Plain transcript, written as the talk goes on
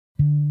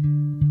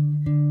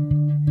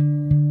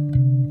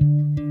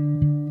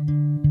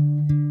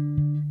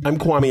I'm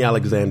Kwame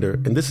Alexander,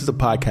 and this is a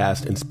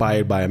podcast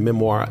inspired by a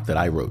memoir that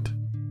I wrote.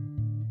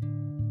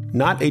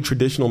 Not a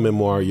traditional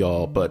memoir,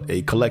 y'all, but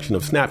a collection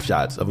of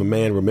snapshots of a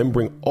man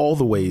remembering all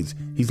the ways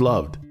he's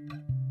loved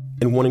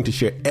and wanting to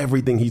share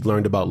everything he's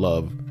learned about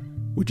love,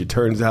 which it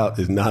turns out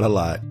is not a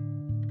lot,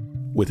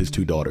 with his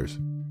 2 daughters.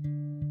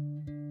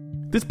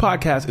 This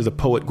podcast is a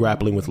poet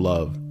grappling with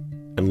love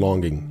and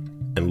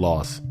longing and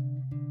loss,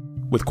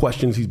 with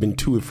questions he's been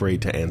too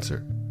afraid to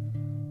answer.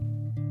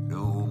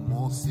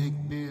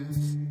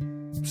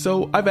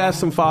 So I've asked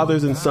some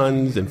fathers and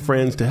sons and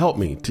friends to help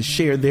me to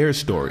share their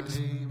stories.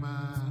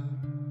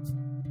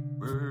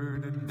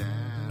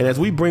 And as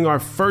we bring our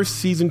first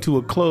season to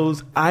a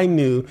close, I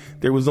knew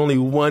there was only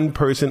one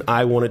person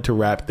I wanted to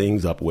wrap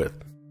things up with.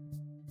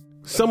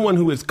 Someone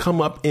who has come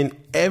up in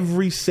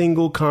every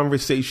single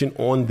conversation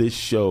on this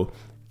show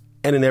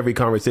and in every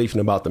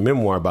conversation about the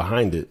memoir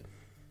behind it.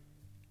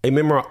 A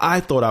memoir I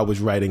thought I was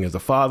writing as a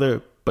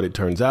father, but it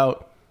turns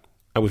out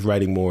I was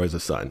writing more as a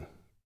son.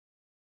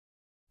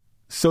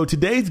 So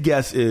today's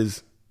guest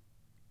is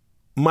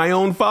my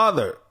own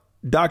father,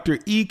 Dr.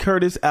 E.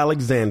 Curtis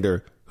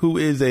Alexander, who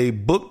is a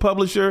book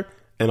publisher,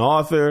 an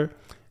author,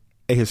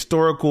 a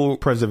historical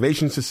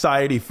preservation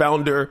society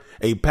founder,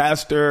 a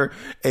pastor,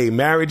 a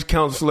marriage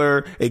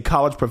counselor, a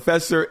college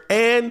professor,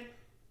 and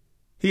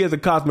he has a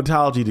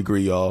cosmetology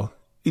degree, y'all.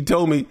 He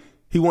told me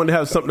he wanted to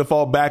have something to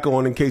fall back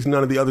on in case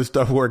none of the other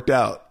stuff worked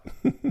out.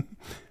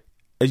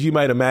 As you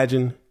might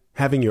imagine,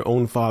 having your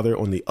own father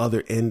on the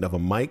other end of a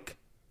mic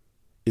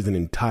is an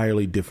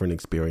entirely different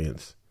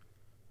experience.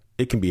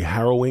 It can be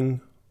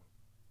harrowing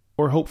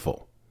or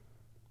hopeful.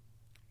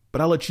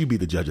 But I'll let you be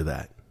the judge of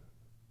that.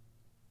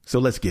 So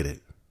let's get it.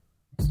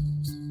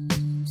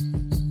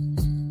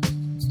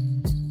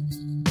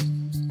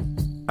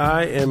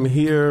 I am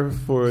here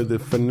for the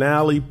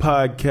finale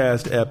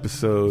podcast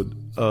episode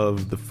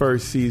of the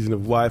first season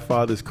of Why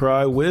Fathers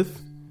Cry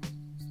with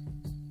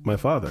my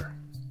father.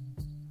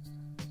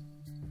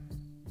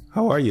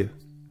 How are you?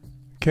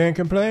 Can't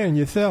complain,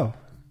 yourself.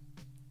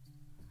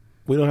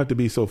 We don't have to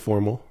be so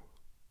formal.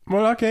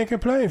 Well, I can't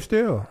complain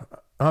still.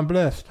 I'm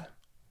blessed.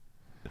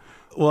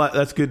 Well,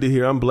 that's good to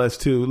hear. I'm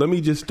blessed too. Let me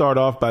just start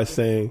off by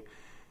saying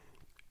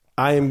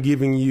I am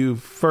giving you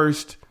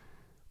first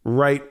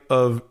right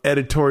of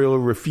editorial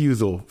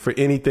refusal for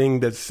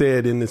anything that's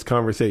said in this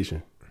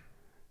conversation.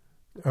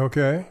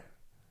 Okay.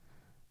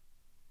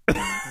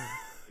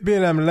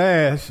 Being I'm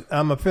last,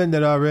 I'm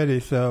offended already,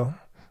 so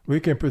we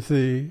can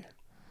proceed.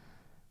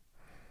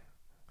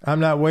 I'm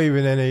not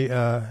waiving any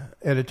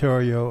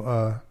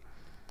editorial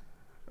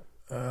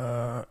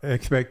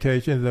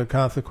expectations or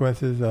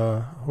consequences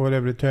or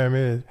whatever the term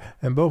is.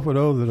 And both of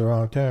those are the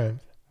wrong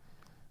terms.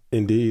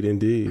 Indeed,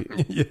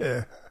 indeed.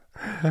 Yeah,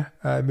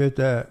 I admit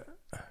that.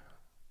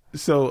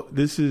 So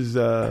this is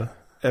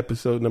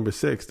episode number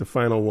 6, the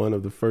final one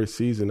of the first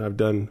season. I've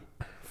done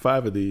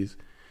 5 of these.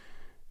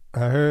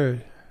 I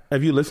heard.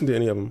 Have you listened to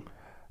any of them?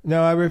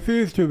 No, I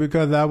refuse to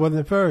because I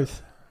wasn't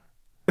first.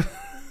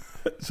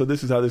 So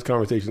this is how this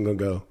conversation is going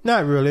to go.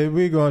 Not really.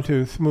 We're going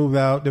to smooth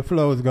out. The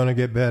flow is going to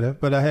get better,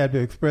 but I had to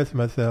express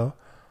myself.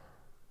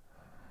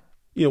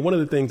 You know, one of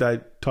the things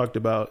I talked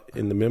about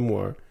in the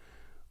memoir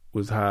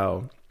was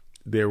how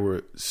there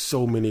were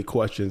so many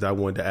questions I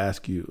wanted to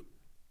ask you,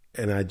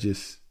 and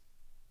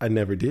I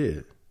never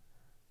did.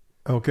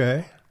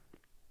 Okay.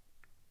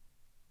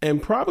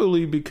 And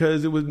probably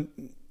because it was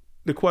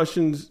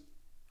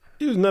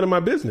none of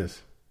my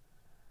business.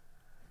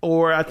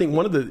 Or I think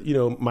one of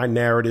the, my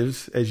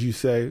narratives, as you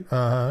say,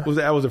 was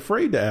that I was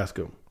afraid to ask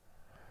him.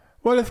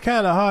 Well, it's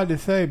kind of hard to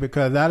say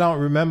because I don't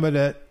remember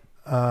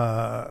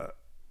that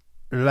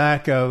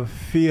lack of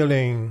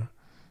feeling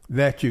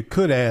that you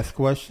could ask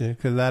questions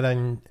because I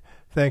didn't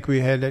think we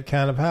had that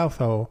kind of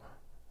household.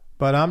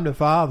 But I'm the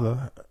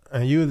father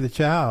and you're the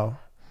child.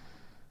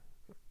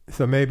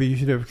 So maybe you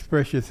should have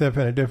expressed yourself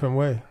in a different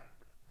way.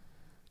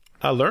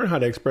 I learned how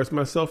to express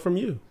myself from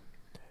you.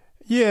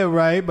 Yeah,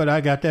 right, but I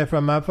got that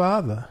from my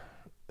father.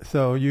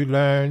 So you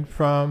learned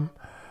from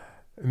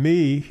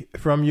me,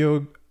 from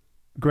your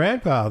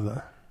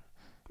grandfather.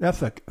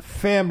 That's a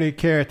family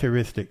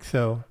characteristic.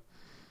 So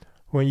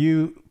when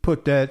you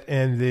put that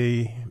in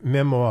the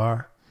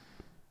memoir,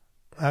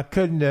 I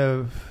couldn't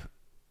have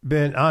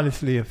been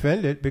honestly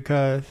offended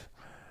because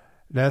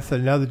that's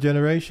another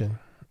generation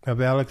of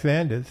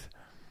Alexanders.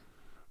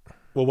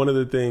 Well, one of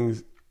the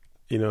things,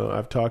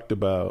 I've talked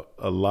about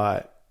a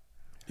lot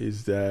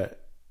is that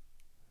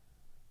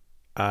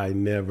I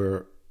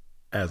never,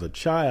 as a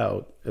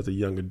child, as a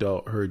young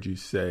adult, heard you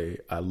say,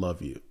 I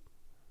love you.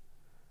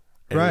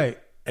 Right.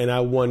 And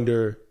I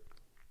wonder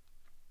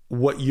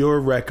what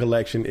your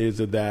recollection is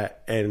of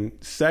that. And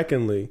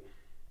secondly,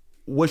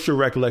 what's your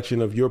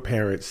recollection of your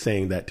parents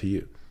saying that to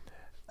you?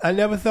 I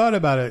never thought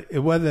about it. It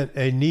wasn't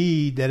a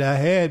need that I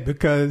had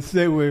because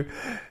we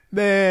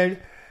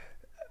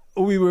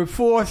were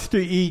forced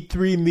to eat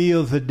 3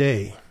 meals a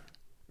day,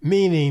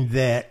 meaning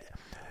that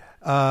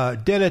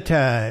dinner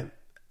time,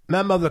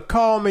 my mother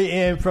called me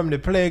in from the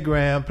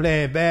playground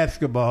playing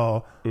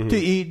basketball to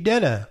eat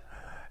dinner.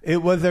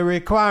 it was a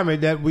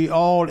requirement that we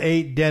all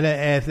ate dinner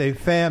as a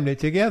family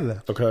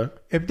together. Okay.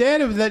 If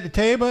Daddy was at the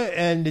table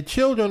and the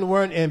children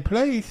weren't in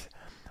place,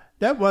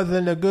 that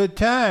wasn't a good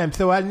time.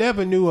 So I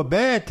never knew a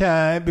bad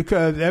time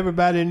because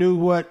everybody knew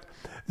what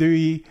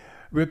the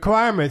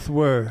requirements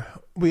were.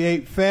 We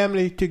ate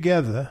family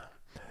together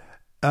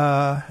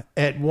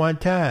at one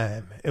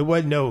time. It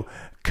wasn't no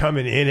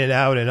coming in and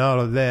out and all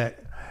of that.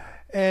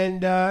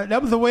 And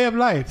that was a way of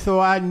life. So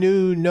I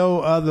knew no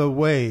other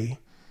way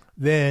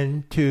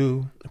than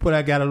to, when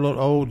I got a little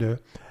older,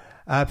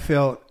 I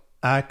felt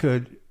I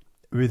could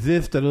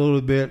resist a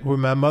little bit when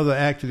my mother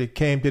actually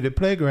came to the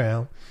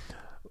playground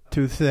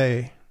to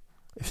say,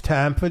 it's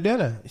time for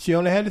dinner. She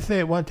only had to say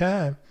it one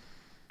time.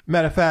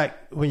 Matter of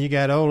fact, when you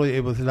got older,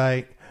 it was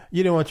like,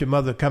 you didn't want your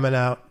mother coming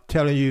out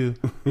telling you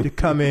to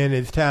come in,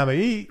 it's time to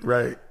eat.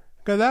 Right.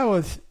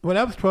 Because when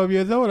I was 12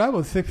 years old, I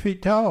was 6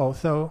 feet tall.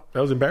 So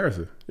that was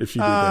embarrassing if she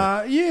did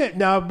that. Yeah,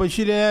 no, but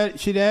she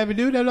didn't have to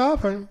do that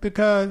often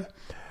because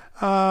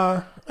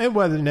it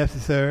wasn't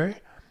necessary.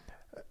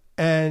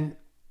 And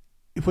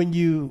when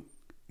you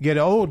get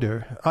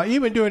older, or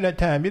even during that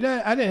time, I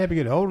didn't have to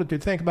get older to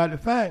think about the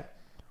fact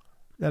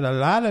that a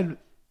lot of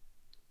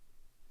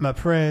my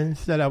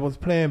friends that I was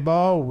playing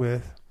ball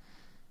with,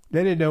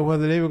 they didn't know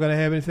whether they were going to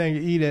have anything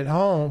to eat at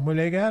home when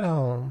they got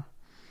home.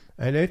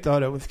 And they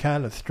thought it was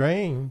kind of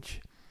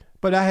strange.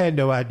 But I had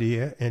no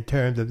idea in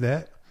terms of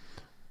that.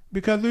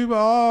 Because we were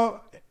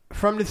all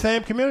from the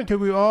same community.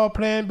 We were all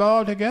playing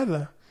ball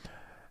together.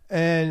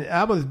 And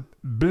I was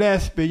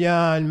blessed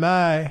beyond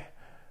my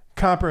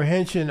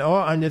comprehension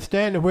or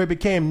understanding where it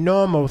became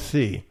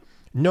normalcy.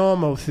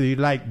 Normalcy,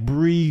 like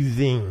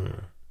breathing.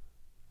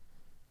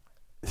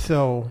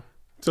 So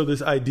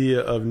this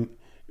idea of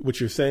what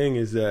you're saying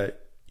is that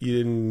you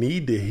didn't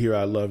need to hear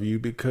I love you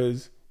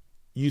because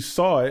you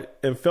saw it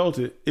and felt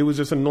it. It was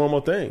just a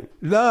normal thing.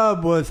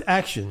 Love was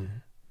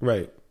action.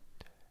 Right.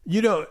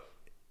 You know,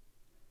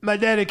 my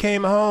daddy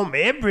came home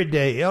every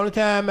day. The only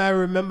time I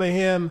remember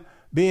him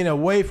being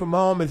away from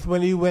home is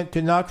when he went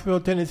to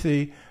Knoxville,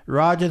 Tennessee,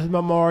 Rogers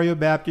Memorial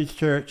Baptist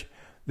Church.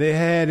 They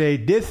had a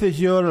This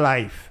Is Your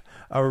Life,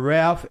 a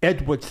Ralph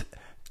Edwards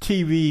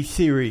TV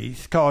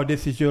series called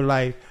This Is Your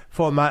Life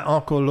for my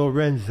Uncle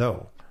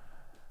Lorenzo.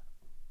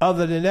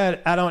 Other than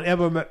that, I don't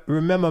ever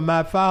remember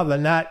my father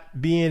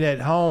not being at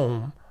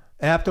home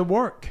after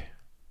work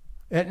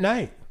at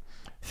night.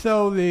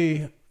 So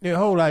the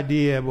whole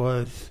idea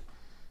was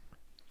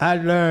I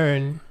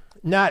learned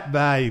not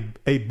by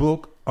a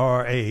book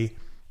or a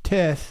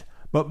test,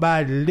 but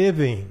by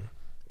living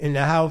in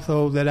the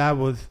household that I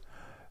was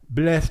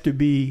blessed to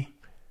be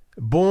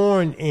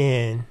born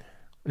in,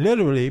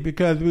 literally,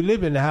 because we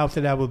lived in the house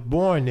that I was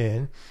born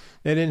in.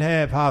 They didn't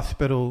have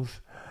hospitals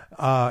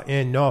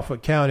in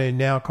Norfolk County,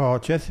 now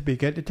called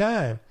Chesapeake at the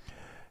time.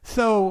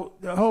 So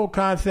the whole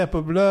concept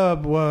of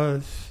love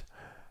was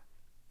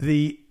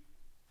the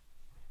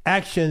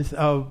actions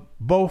of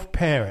both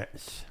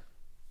parents.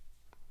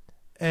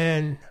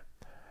 And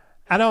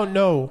I don't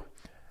know,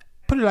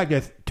 put it like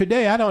this,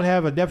 today I don't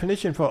have a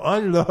definition for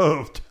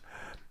unloved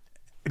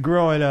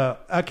growing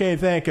up. I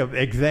can't think of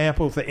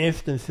examples or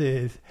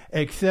instances,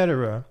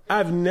 etc.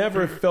 I've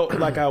never felt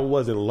like I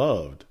wasn't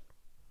loved.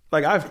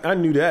 Like I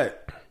knew that.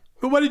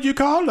 But what did you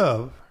call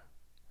love?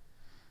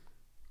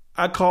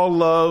 I call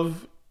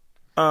love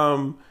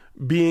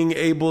being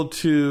able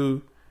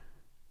to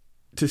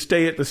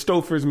stay at the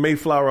Stouffer's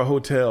Mayflower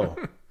Hotel.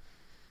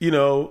 You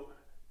know,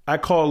 I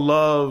call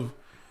love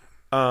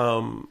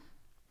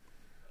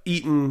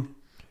eating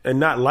and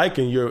not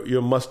liking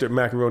your mustard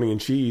macaroni and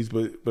cheese,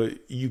 but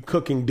you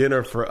cooking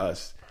dinner for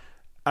us.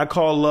 I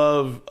call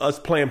love us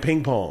playing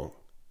ping pong.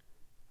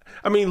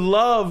 I mean,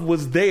 love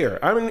was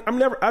there. I mean,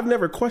 I've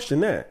never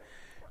questioned that.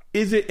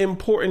 Is it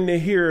important to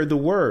hear the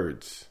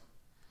words?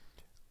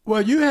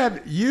 Well,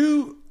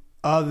 you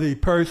are the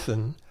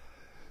person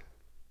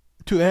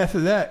to answer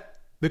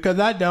that because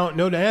I don't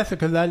know the answer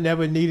because I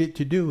never needed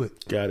to do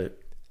it. Got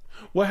it.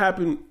 What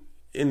happened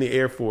in the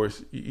Air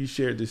Force? You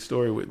shared this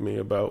story with me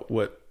about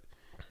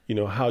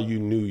how you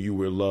knew you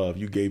were loved.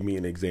 You gave me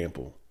an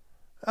example.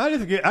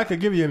 I could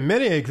give you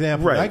many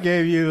examples. Right. I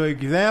gave you an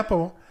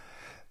example.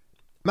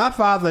 My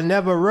father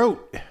never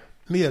wrote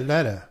me a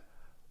letter.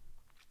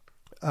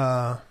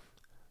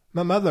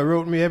 My mother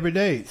wrote me every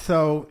day.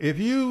 So if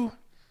you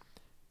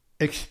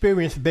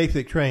experience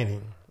basic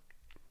training,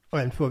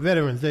 and for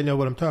veterans, they know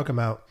what I'm talking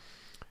about.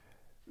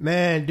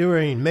 Man,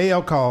 during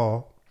mail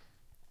call,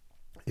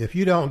 if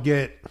you don't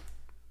get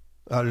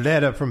a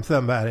letter from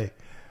somebody,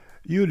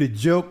 you're the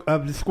joke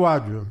of the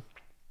squadron.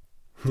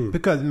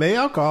 Because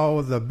mail call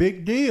was a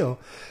big deal.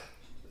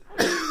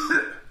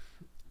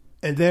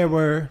 And there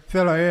were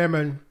fellow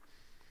airmen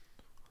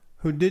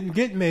who didn't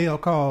get mail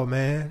call,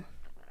 man.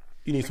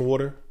 You need some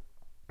water?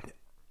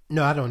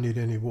 No, I don't need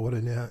any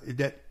water now.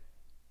 That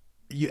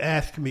you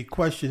ask me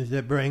questions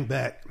that bring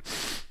back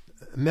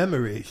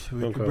memories,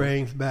 which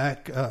brings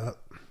back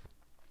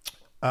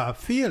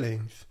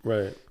feelings.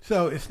 Right.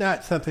 So it's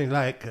not something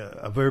like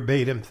a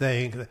verbatim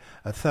thing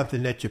or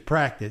something that you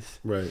practice.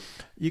 Right.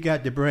 You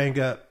got to bring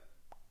up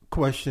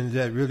questions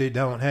that really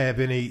don't have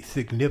any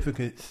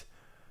significance.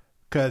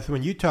 Because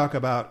when you talk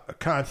about a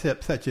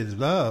concept such as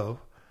love,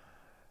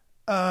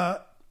 my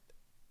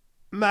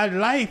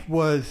life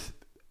was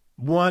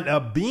one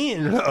of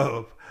being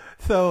love.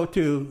 So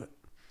to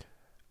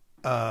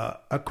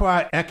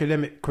acquire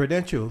academic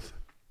credentials,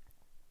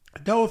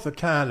 those are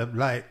kind of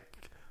like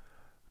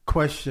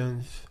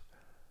questions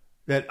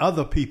that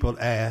other people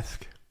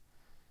ask.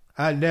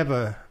 I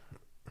never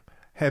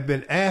have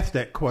been asked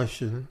that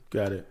question.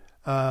 Got it.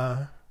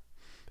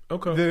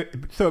 Okay.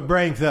 So it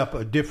brings up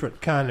a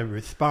different kind of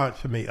response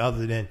for me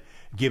other than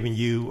giving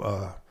you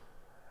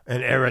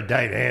an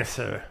erudite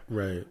answer.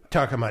 Right.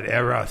 Talking about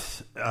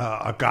eros,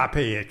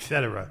 agape,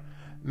 etc.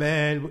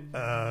 Man,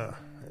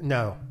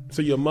 no.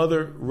 So your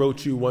mother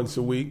wrote you once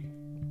a week,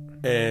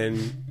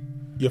 and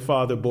your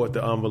father bought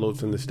the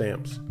envelopes and the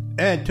stamps.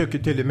 And took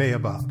it to the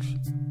mailbox.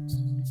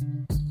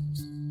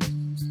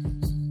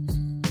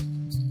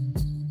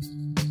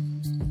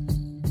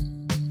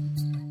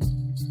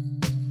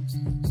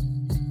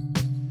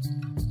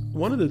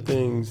 One of the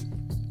things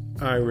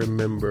I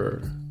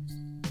remember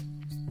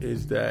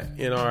is that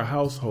in our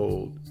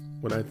household,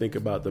 when I think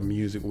about the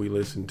music we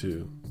listen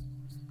to,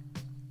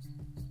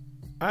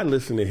 I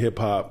listen to hip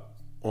hop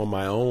on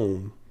my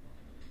own.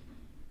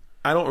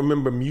 I don't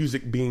remember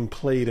music being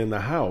played in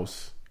the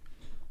house.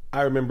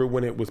 I remember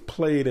when it was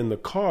played in the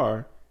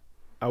car,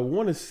 I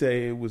want to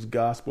say it was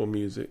gospel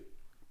music,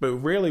 but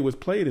rarely was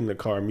played in the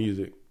car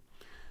music.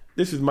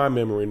 This is my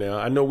memory now.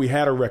 I know we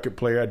had a record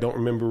player. I don't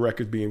remember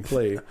records being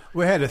played.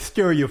 We had a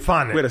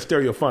stereophonic. We had a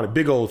stereophonic,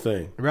 big old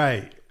thing.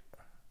 Right.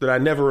 That I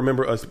never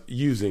remember us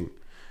using.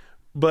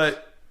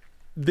 But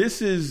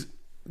this is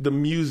the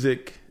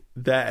music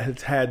that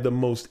has had the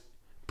most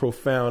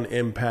profound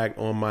impact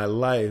on my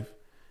life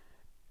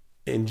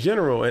in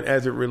general. And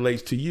as it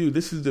relates to you,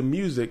 this is the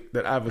music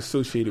that I've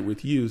associated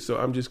with you. So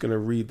I'm just going to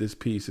read this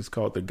piece. It's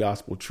called The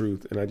Gospel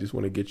Truth. And I just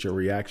want to get your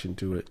reaction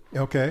to it.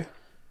 Okay.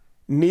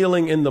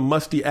 Kneeling in the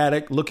musty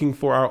attic, looking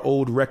for our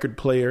old record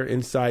player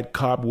inside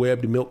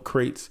cobwebbed milk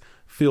crates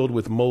filled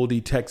with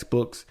moldy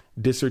textbooks,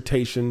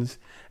 dissertations,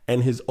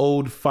 and his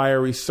old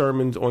fiery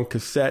sermons on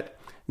cassette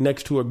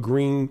next to a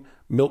green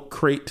milk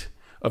crate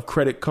of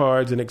credit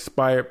cards and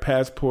expired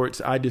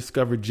passports, I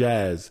discovered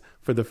jazz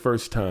for the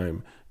first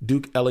time.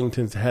 Duke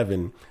Ellington's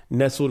Heaven,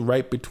 nestled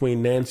right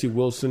between Nancy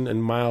Wilson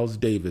and Miles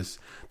Davis,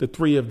 the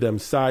three of them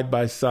side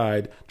by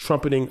side,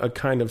 trumpeting a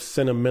kind of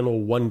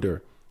sentimental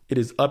wonder. It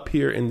is up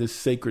here in this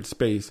sacred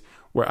space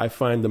where I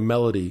find the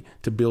melody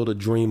to build a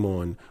dream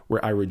on,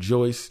 where I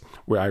rejoice,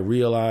 where I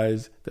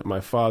realize that my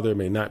father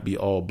may not be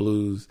all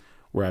blues,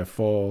 where I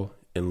fall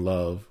in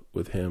love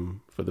with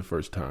him for the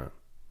first time.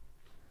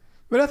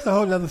 Well, that's a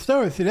whole other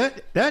story. See,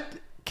 that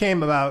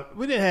came about,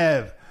 we didn't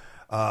have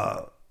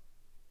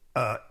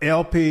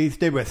LPs.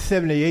 They were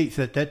 78s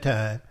at that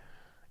time,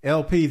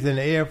 LPs in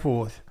the Air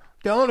Force.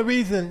 The only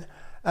reason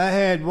I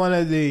had one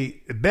of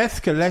the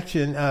best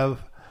collection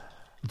of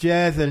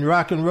jazz and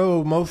rock and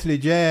roll, mostly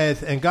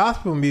jazz and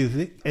gospel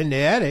music in the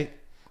attic,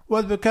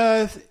 was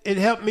because it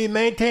helped me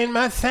maintain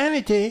my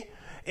sanity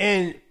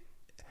in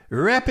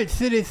Rapid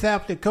City,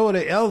 South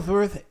Dakota,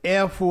 Ellsworth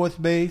Air Force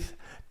Base,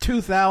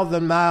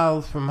 2,000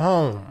 miles from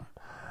home.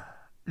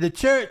 The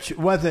church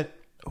wasn't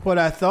what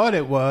I thought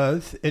it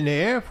was in the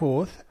Air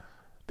Force,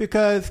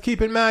 because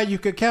keep in mind, you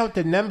could count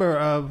the number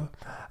of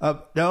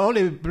the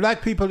only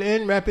black people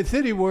in Rapid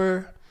City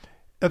were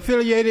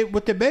affiliated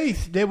with the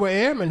base. They were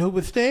airmen who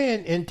were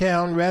staying in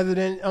town rather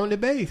than on the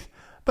base.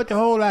 But the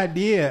whole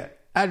idea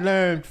I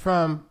learned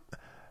from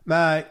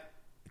my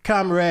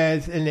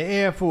comrades in the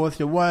Air Force,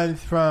 the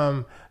ones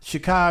from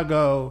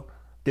Chicago,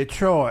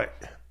 Detroit,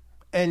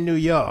 and New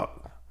York.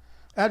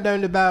 I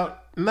learned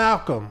about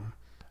Malcolm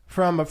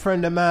from a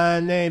friend of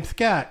mine named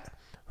Scott,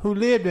 who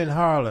lived in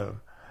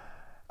Harlem.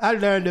 I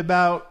learned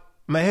about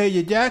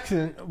Mahalia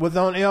Jackson was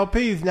on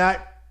LPs, not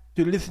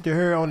to listen to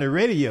her on the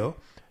radio,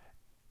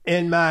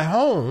 in my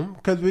home,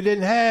 because we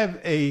didn't have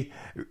a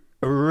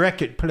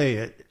record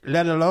player,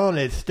 let alone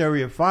a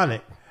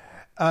stereophonic.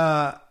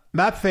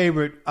 My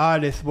favorite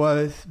artist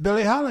was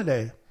Billie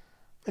Holiday.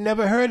 I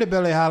never heard of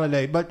Billie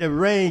Holiday, but the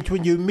range,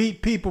 when you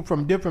meet people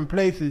from different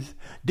places,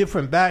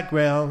 different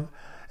backgrounds,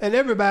 and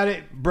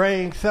everybody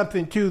brings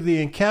something to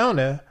the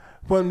encounter.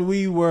 When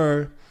we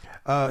were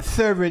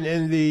serving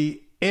in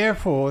the Air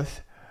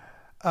Force,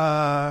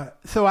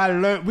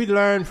 so we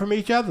learned from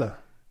each other.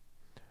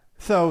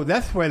 So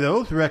that's where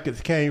those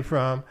records came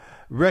from,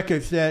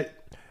 records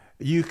that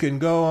you can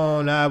go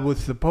on, I would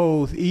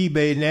suppose,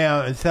 eBay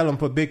now and sell them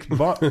for big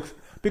bucks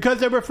because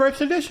they were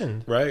first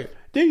editions. Right.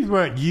 These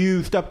weren't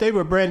used stuff. They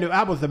were brand new.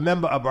 I was a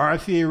member of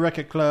RCA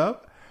Record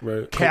Club,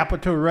 right.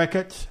 Capitol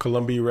Records.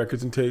 Columbia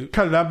Records and Tape.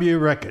 Columbia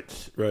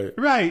Records. Right.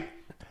 Right.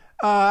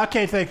 I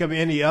can't think of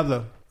any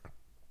other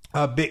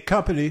big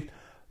company.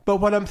 But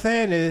what I'm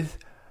saying is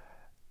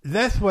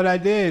that's what I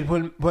did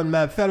when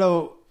my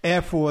fellow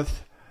Air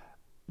Force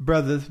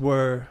brothers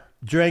were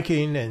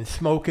drinking and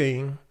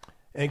smoking,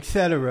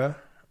 etc.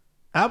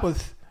 I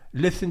was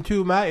listen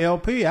to my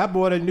LP. I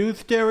bought a new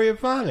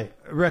stereophonic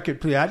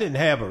record player. I didn't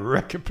have a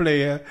record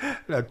player,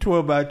 a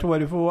 12 by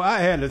 24. I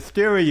had a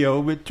stereo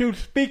with 2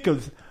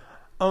 speakers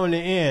on the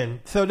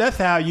end. So that's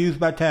how I use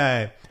my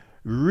time: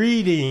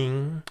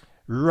 reading,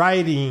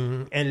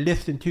 writing, and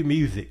listening to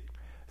music.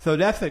 So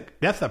that's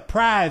a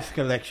prize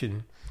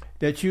collection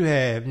that you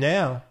have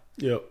now.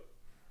 Yep.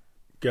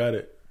 Got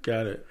it.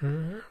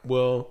 Mm-hmm.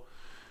 Well,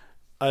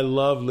 I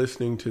love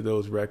listening to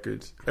those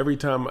records. Every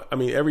time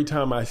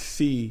I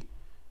see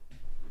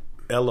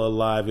Ella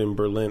live in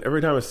Berlin,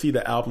 every time I see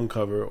the album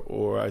cover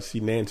or I see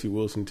Nancy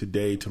Wilson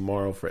Today,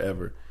 Tomorrow,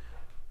 Forever,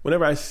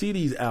 whenever I see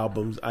these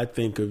albums, I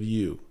think of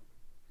you.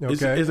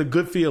 Okay. It's a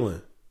good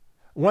feeling.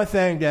 One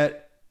thing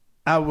that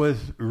I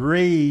was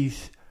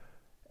raised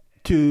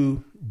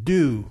to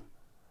do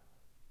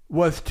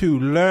was to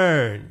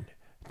learn,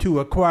 to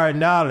acquire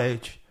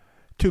knowledge,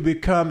 to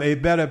become a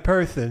better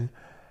person,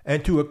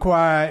 and to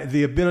acquire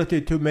the ability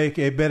to make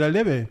a better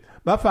living.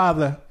 My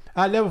father,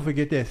 I'll never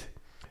forget this.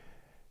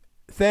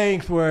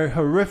 Things were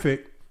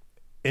horrific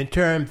in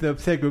terms of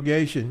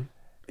segregation.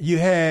 You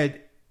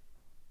had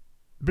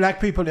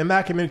black people in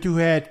my community who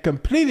had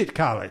completed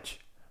college,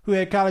 who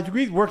had college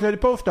degrees, working at the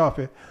post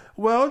office.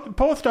 Well, the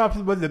post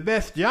office was the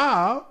best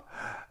job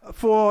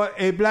for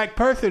a black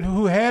person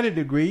who had a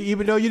degree,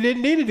 even though you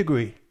didn't need a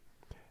degree.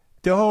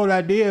 The whole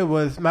idea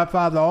was, my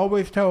father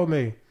always told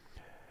me,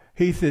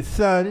 he said,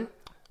 son,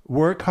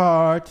 work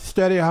hard,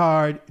 study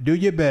hard, do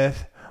your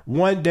best.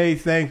 One day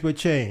things will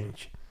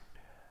change.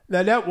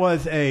 Now that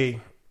was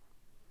a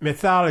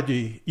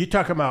mythology. You're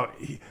talking about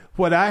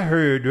what I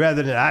heard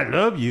rather than I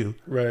love you.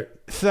 Right.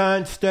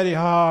 Son, study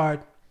hard,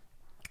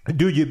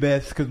 do your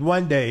best, because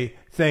one day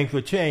things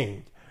will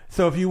change.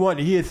 So if you want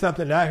to hear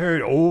something that I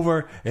heard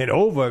over and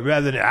over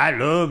rather than I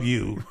love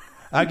you,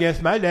 I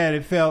guess my daddy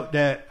felt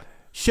that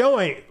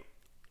showing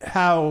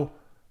how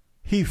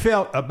he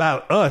felt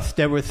about us,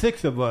 there were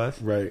 6 of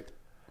us. Right.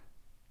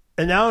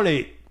 And not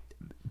only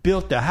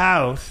built the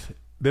house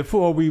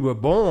before we were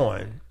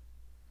born,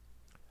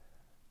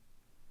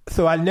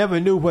 so I never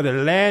knew what a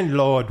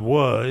landlord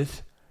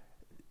was.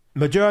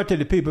 Majority of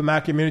the people in my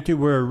community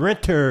were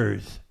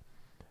renters.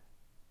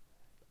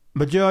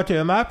 Majority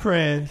of my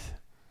friends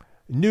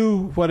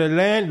knew what a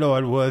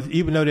landlord was,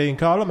 even though they didn't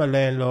call him a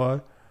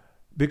landlord,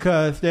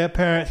 because their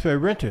parents were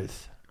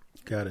renters.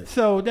 Got it.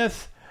 So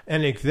that's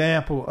an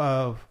example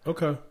of...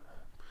 Okay.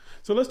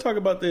 So let's talk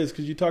about this,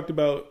 because you talked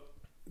about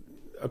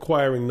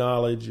acquiring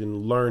knowledge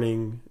and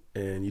learning,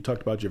 and you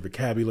talked about your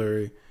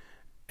vocabulary,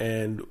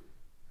 and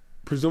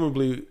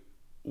presumably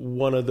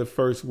one of the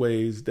first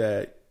ways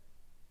that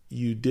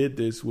you did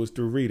this was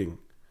through reading.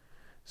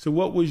 So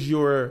what was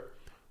your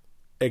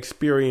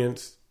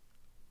experience,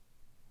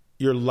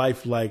 your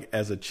life like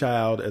as a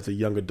child, as a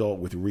young adult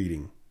with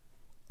reading?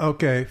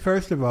 Okay,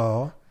 first of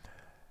all,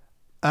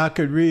 I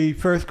could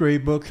read first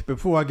grade books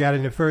before I got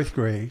into first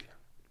grade.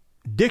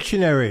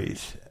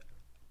 Dictionaries,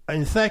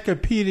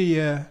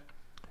 encyclopedia,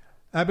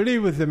 I believe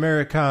it was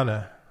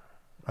Americana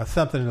or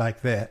something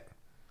like that.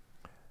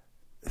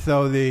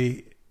 So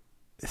the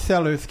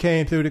sellers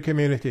came through the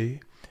community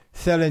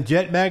selling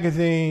Jet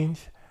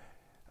magazines,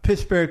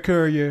 Pittsburgh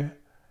Courier,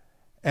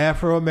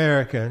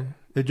 Afro-American,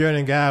 the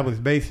Journeyman Guide was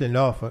based in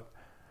Norfolk,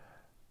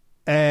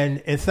 and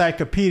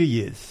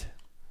encyclopedias.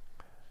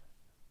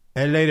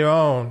 And later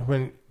on,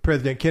 when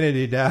President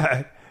Kennedy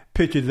died,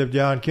 pictures of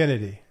John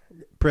Kennedy,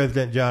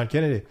 President John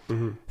Kennedy.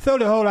 Mm-hmm. So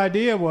the whole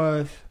idea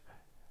was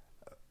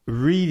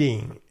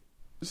reading.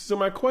 So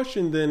my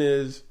question then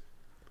is,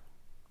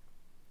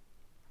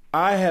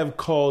 I have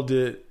called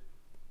it,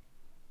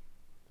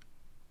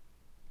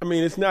 I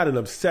mean, it's not an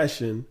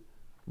obsession,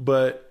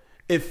 but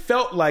it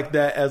felt like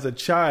that as a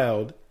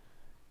child,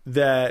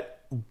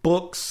 that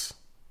books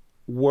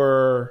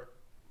were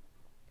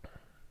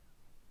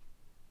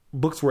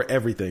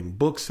everything.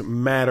 Books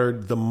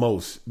mattered the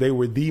most. They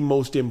were the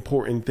most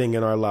important thing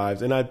in our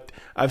lives. And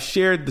I've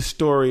shared the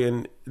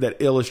story that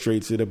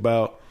illustrates it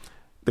about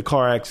the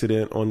car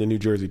accident on the New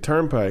Jersey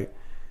Turnpike.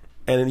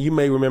 And you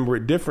may remember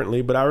it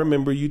differently, but I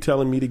remember you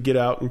telling me to get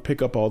out and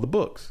pick up all the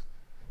books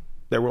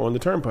that were on the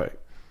turnpike.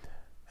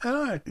 I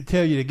don't have to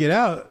tell you to get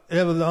out.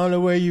 That was the only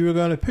way you were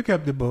going to pick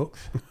up the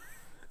books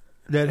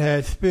that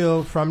had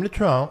spilled from the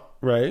trunk.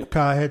 Right. The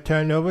car had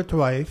turned over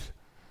twice.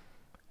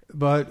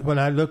 But when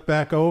I look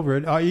back over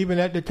it, or even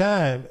at the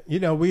time,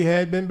 we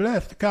had been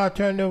blessed. The car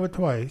turned over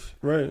twice.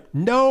 Right.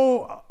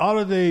 No, all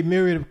of the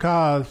myriad of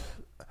cars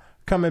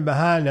coming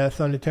behind us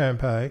on the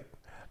turnpike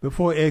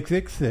before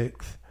exit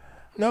 6,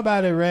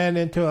 nobody ran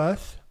into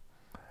us.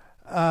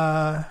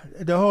 The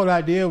whole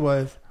idea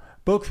was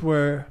books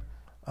were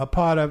a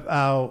part of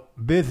our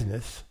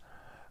business.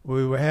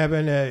 We were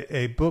having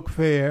a book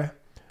fair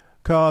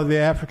called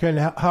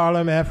the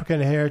Harlem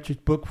African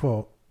Heritage Book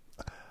Fair.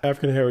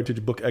 African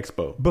Heritage Book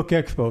Expo. Book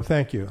Expo,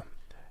 thank you.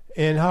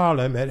 In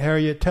Harlem at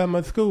Harriet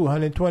Tubman School,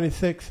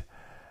 126th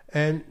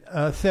and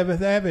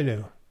 7th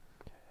Avenue.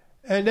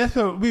 And that's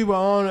what we were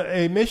on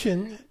a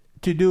mission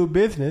to do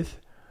business.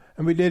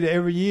 And we did it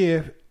every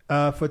year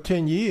for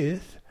 10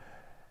 years.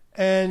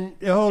 And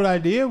the whole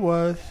idea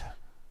was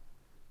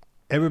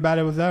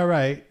everybody was all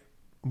right.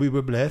 We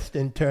were blessed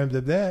in terms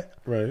of that.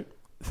 Right.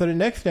 So the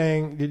next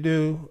thing to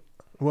do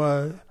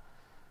was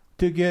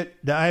to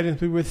get the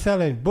items we were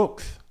selling,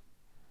 books,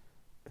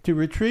 to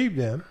retrieve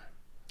them,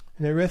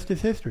 and the rest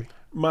is history.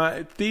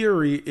 My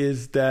theory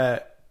is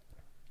that,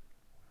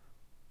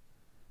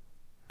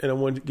 and I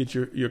want to get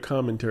your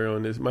commentary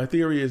on this. My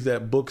theory is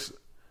that books,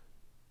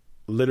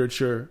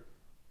 literature,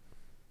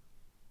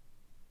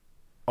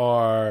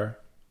 are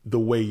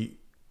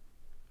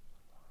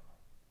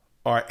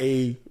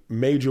a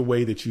major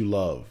way that you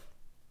love,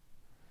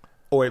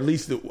 or at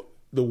least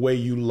the way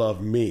you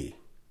love me.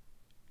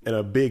 And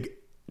a big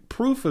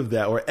proof of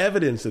that, or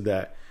evidence of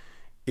that,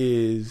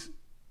 is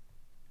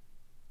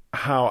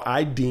how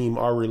I deem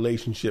our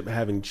relationship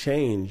having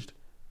changed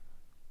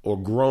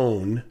or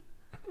grown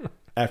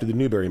after the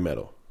Newbery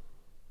Medal.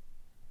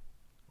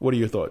 What are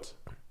your thoughts?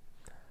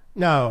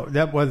 No,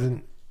 that was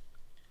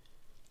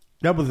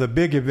a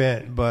big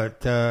event,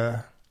 but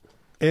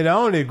it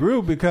only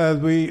grew because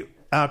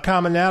our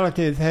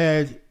commonalities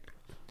had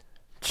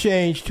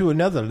changed to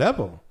another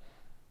level.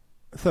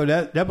 So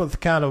that was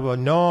kind of a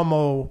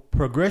normal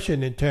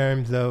progression in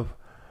terms of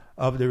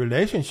the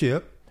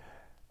relationship.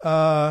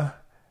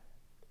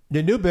 The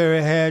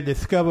Newbery had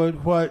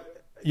discovered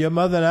what your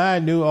mother and I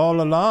knew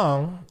all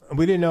along.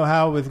 We didn't know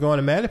how it was going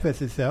to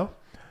manifest itself,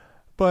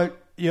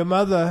 but your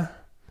mother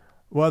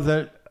was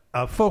a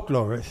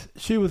folklorist.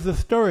 She was a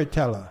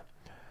storyteller,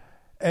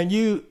 and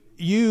you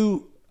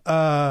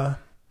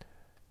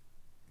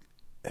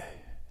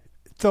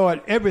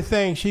thought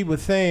everything she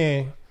was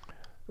saying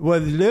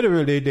was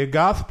literally the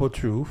gospel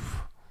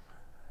truth,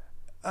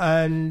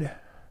 and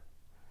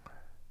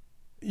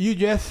you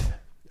just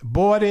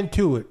bought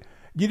into it.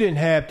 You didn't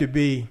have to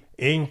be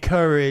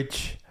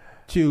encouraged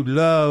to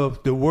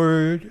love the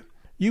word.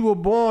 You were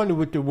born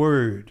with the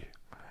word,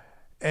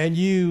 and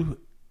you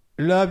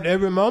loved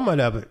every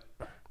moment of it.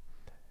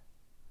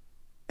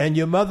 And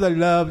your mother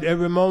loved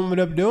every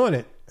moment of doing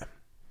it.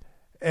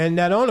 And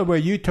not only were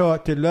you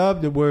taught to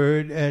love the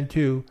word and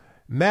to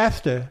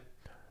master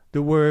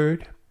the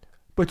word,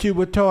 but you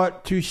were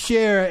taught to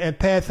share and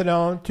pass it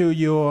on to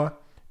your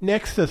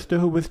next sister,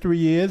 who was 3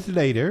 years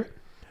later.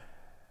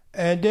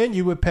 And then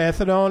you would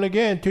pass it on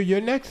again to your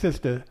next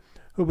sister,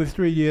 who was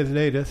 3 years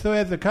later. So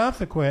as a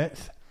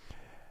consequence,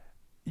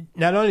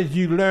 not only did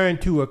you learn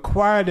to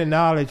acquire the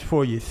knowledge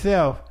for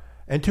yourself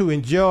and to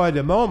enjoy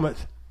the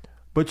moments,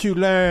 but you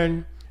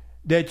learned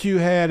that you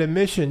had a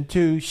mission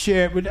to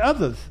share it with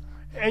others.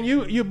 And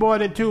you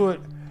bought into it,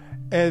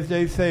 as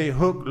they say,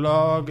 hook,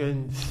 log,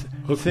 and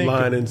hook,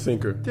 line, and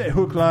sinker.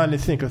 Hook, line,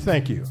 and sinker.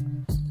 Thank you.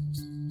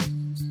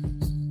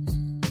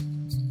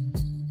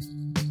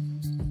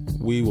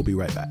 We will be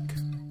right back.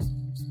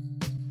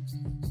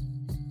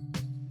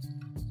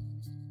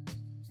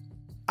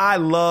 I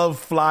love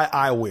Fly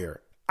Eyewear.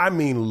 I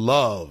mean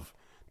love.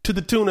 To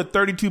the tune of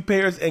 32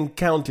 pairs and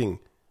counting.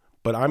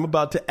 But I'm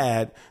about to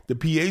add the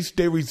pièce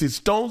de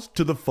résistance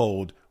to the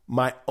fold.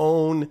 My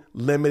own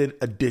limited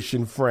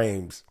edition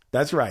frames.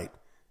 That's right.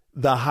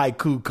 The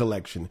Haiku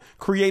Collection.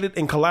 Created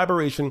in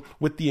collaboration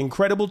with the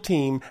incredible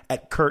team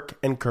at Kirk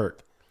 &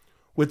 Kirk.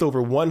 With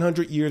over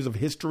 100 years of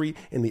history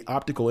in the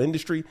optical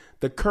industry,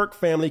 the Kirk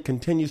family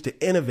continues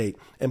to innovate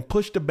and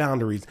push the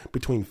boundaries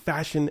between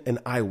fashion and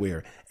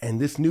eyewear. And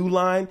this new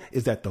line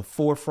is at the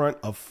forefront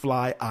of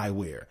Fly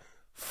Eyewear.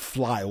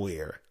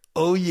 Flywear.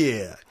 Oh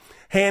yeah.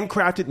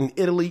 Handcrafted in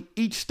Italy,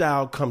 each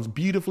style comes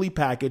beautifully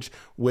packaged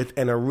with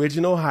an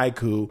original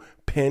haiku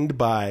penned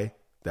by,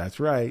 that's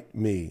right,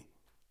 me.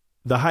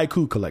 The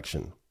Haiku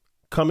Collection,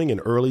 coming in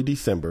early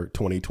December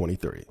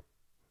 2023.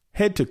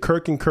 Head to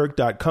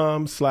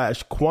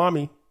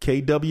kirkandkirk.com/Kwame,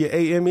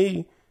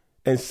 Kwame,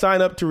 and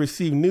sign up to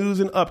receive news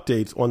and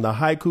updates on the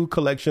Haiku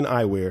Collection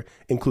eyewear,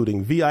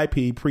 including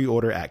VIP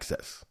pre-order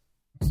access.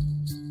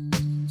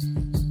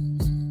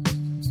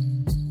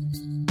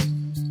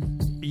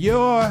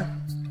 Your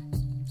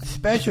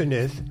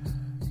specialness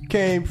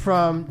came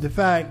from the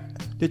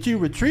fact that you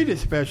were treated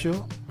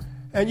special,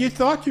 and you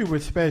thought you were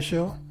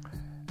special,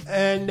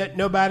 and that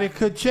nobody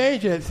could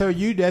change it. So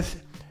you just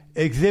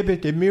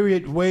exhibit the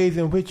myriad ways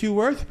in which you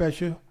were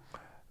special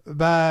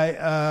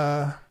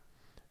by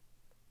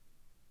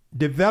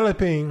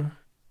developing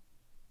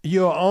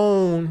your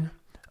own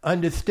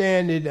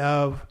understanding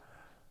of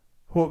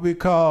what we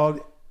call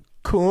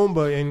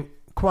Kuumba and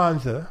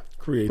Kwanzaa.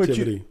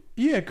 Creativity.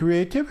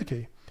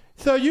 Creativity.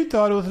 So you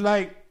thought it was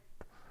like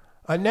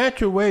a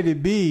natural way to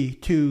be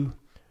to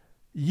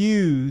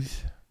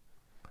use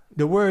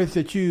the words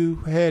that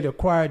you had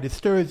acquired, the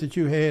stories that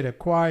you had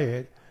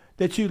acquired,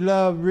 that you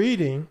love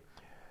reading,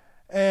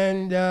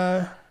 and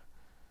the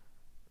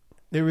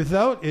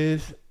result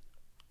is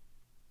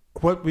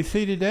what we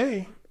see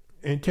today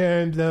in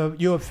terms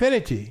of your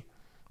affinity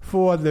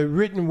for the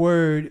written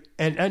word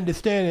and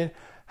understanding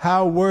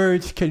how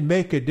words can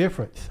make a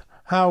difference,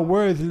 how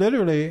words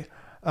literally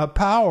are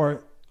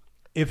power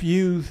if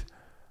used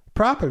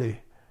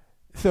properly.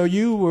 So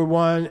you were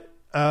one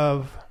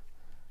of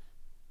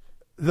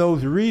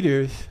those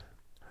readers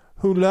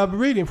who loved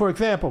reading. For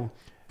example,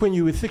 when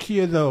you were 6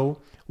 years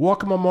old,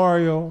 Walker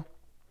Memorial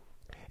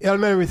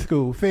Elementary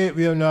School,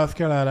 Fayetteville, North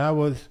Carolina.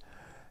 I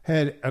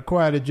had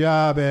acquired a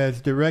job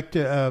as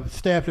Director of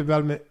Staff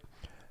Development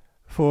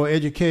for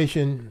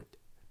Education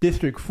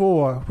District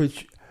 4,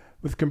 which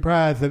was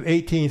comprised of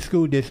 18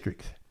 school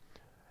districts.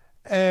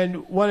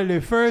 And one of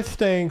the first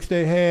things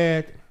they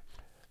had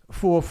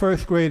for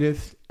first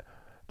graders,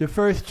 the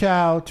first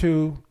child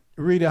to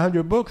read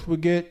 100 books would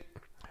get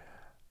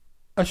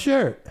a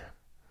shirt.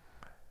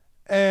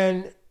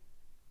 And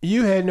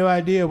you had no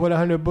idea what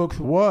 100 books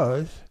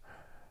was.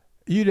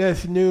 You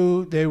just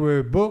knew they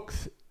were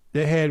books,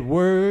 they had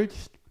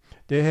words,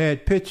 they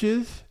had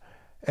pictures,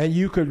 and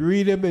you could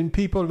read them, and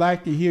people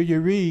liked to hear you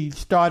read,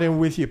 starting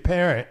with your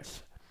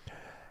parents.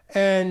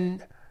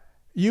 And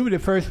you were the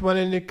first one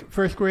in the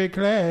first grade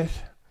class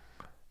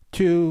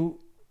to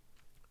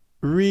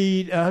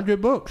read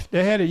 100 books.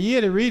 They had a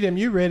year to read them.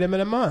 You read them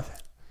in a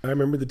month. I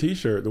remember the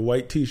T-shirt, the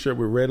white T-shirt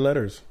with red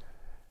letters.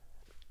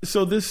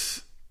 So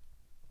this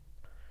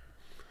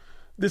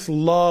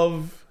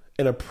love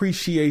and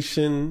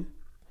appreciation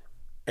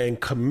and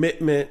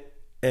commitment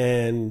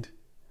and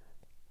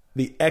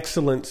the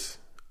excellence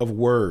of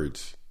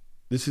words.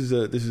 This is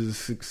a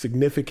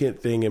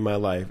significant thing in my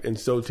life. And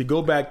so to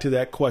go back to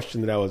that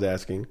question that I was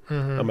asking,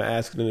 I'm going to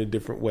ask it in a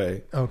different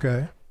way.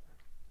 Okay.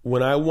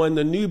 When I won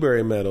the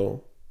Newbery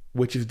Medal,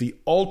 which is the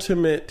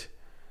ultimate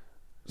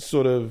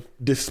sort of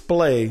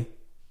display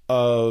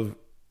of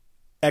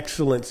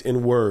excellence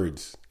in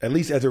words, at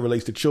least as it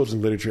relates to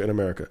children's literature in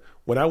America.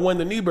 When I won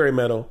the Newbery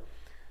Medal,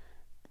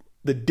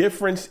 the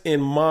difference in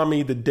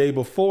mommy the day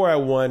before I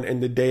won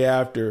and the day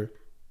after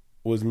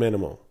was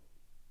minimal.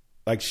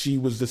 Like she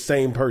was the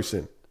same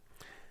person.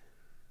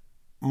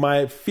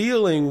 My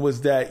feeling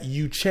was that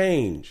you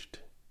changed,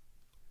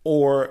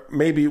 or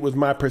maybe it was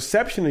my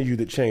perception of you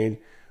that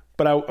changed.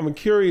 But I'm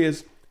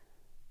curious,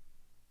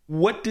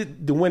 what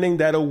did winning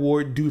that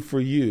award do for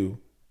you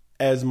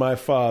as my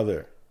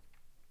father?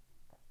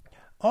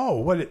 Oh,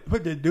 what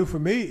did it do for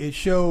me? It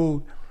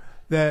showed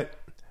that,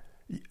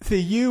 see,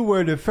 you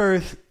were the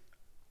first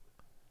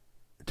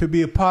to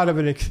be a part of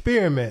an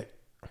experiment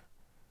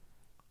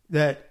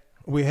that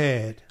we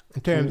had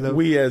in terms of...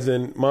 We as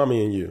in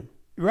mommy and you.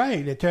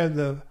 Right, in terms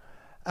of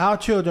our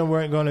children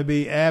weren't going to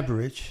be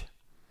average.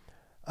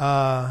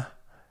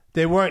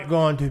 They weren't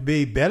going to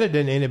be better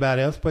than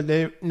anybody else, but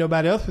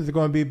nobody else was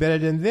going to be better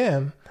than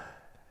them.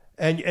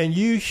 And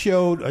you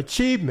showed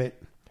achievement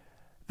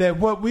that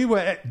what we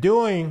were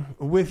doing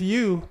with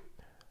you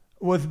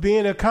was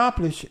being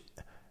accomplished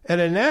at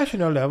a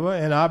national level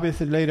and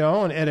obviously later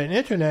on at an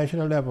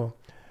international level.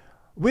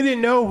 We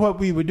didn't know what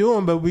we were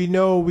doing, but we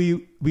knew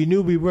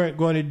we weren't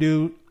going to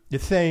do the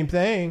same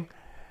thing.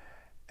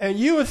 And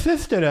you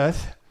assisted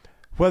us,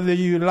 whether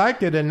you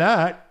liked it or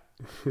not,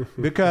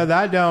 because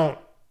I don't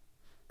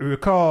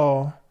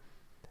recall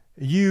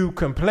you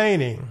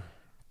complaining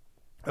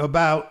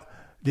about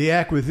the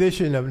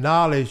acquisition of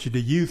knowledge,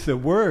 the use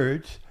of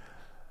words,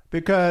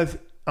 because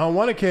on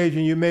one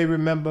occasion you may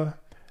remember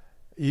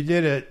you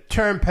did a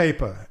term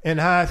paper in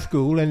high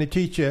school and the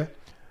teacher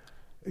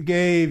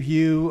gave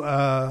you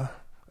a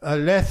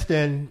less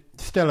than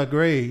stellar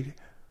grade,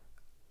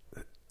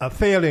 a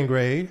failing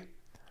grade,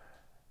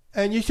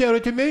 and you showed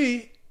it to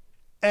me,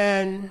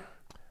 and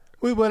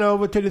we went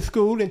over to the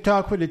school and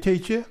talked with the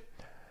teacher,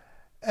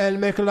 and to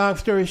make a long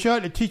story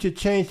short, the teacher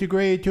changed the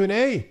grade to an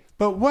A.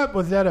 But what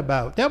was that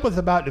about? That was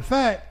about the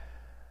fact,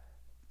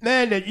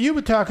 man, that you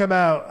were talking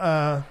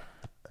about,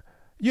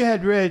 you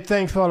had read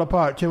Things Fall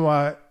Apart,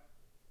 Chinua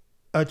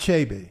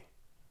Achebe,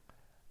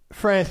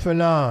 Frantz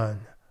Fanon,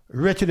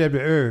 Wretched of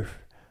the Earth,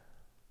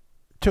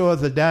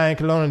 Towards the Dying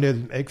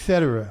Colonialism,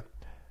 etc.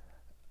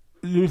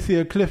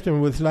 Lucille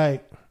Clifton was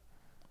like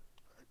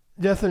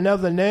just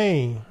another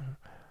name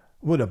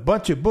with a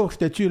bunch of books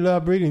that you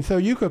love reading, so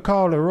you could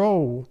call the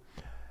roll.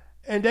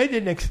 And they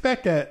didn't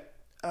expect that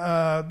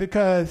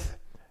because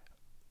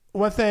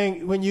one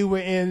thing, when you were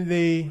in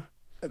the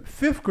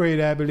 5th grade,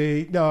 I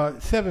believe, no,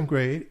 7th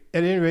grade,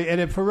 at any rate, at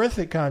a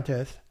forensic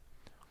contest,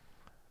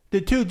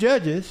 the 2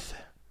 judges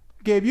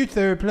gave you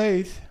 3rd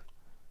place,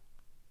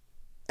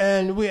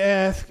 and we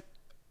asked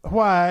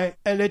why,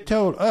 and they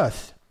told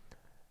us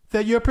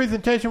that your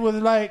presentation was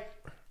like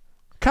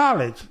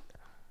college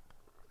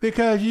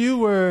because you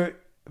were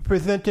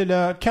presented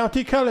a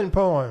County Cullen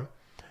poem.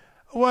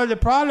 Well, the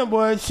problem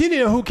was she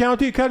didn't know who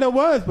County Cullen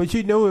was, but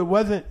she knew it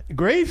wasn't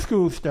grade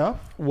school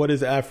stuff. What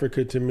is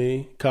Africa to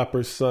me?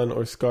 Copper Sun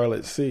or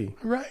Scarlet Sea?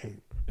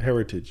 Right.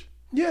 Heritage.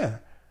 Yeah.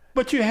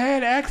 But you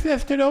had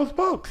access to those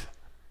books.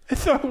 And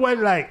so it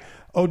wasn't like,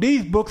 oh,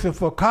 these books are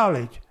for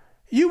college.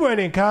 You weren't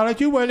in college.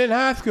 You weren't in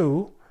high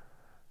school.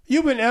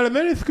 You were in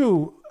elementary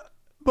school.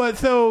 But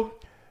so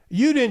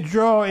you didn't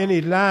draw any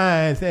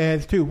lines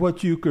as to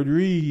what you could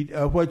read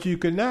or what you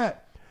could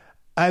not.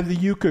 Either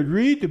you could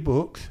read the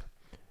books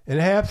and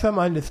have some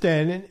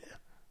understanding,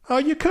 or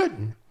you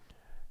couldn't.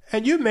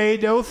 And you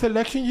made those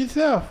selections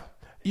yourself.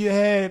 You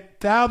had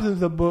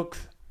thousands of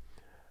books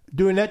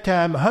during that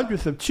time,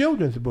 hundreds of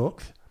children's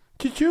books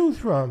to choose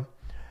from.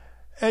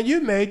 And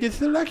you made the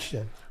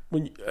selection.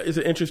 It's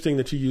interesting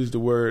that you used the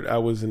word "I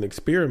was an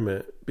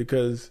experiment"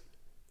 because,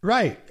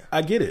 right,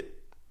 I get it.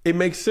 It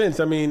makes sense.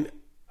 I mean,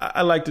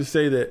 I like to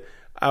say that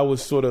I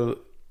was sort of.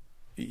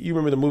 You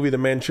remember the movie The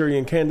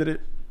Manchurian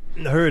Candidate?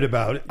 Heard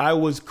about it. I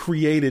was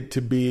created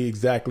to be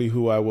exactly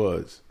who I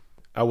was.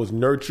 I was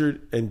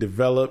nurtured and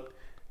developed,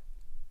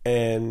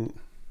 and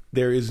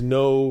there is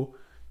no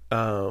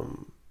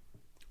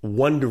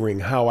wondering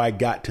how I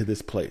got to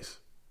this place.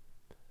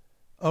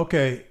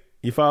 Okay.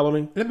 You follow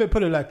me? Let me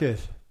put it like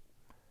this.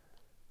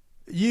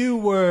 You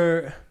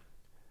were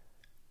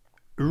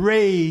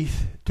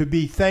raised to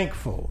be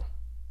thankful.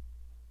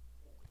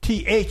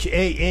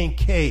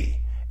 THANKFUL.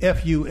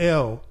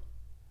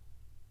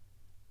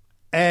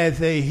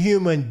 As a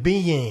human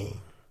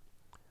being.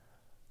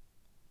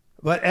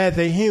 But as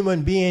a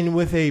human being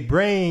with a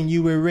brain,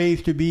 you were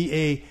raised to be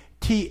a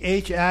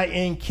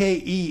THINKER,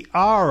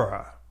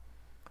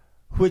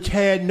 which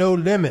had no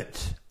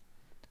limits.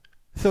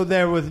 So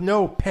there was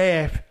no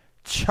path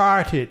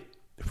charted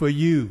for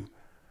you.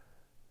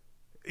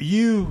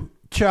 You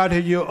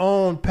charted your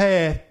own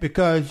path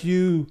because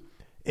you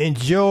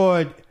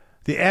enjoyed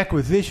the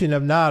acquisition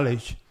of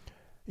knowledge.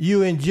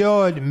 You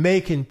enjoyed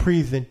making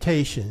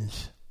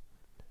presentations.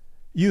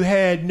 You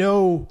had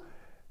no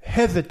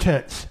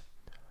hesitance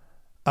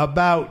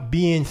about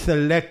being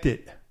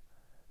selected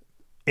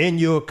in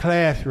your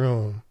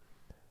classroom.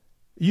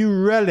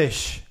 You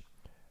relish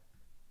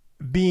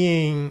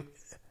being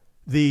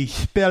the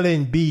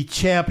spelling bee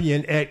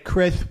champion at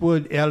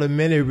Crestwood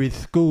Elementary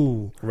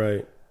School.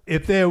 Right.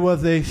 If there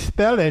was a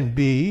spelling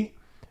bee,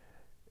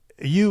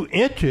 you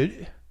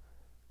entered,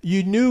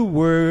 you knew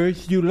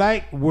words, you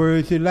liked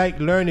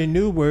learning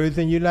new words,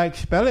 and you liked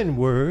spelling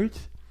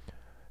words.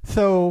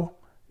 So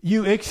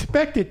you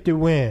expected to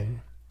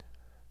win.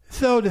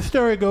 So the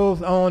story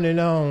goes on and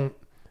on.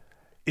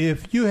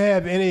 If you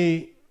have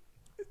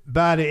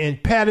anybody in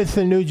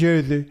Patterson, New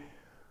Jersey,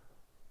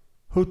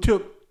 who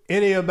took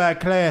any of my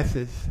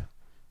classes,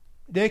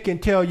 they can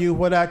tell you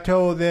what I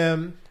told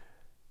them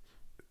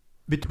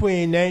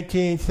between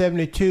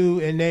 1972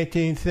 and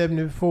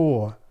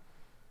 1974.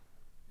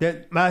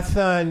 That my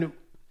son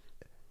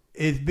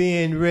is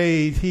being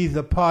raised, he's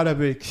a part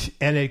of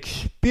an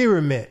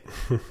experiment.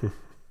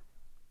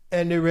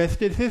 And the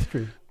rest is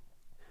history.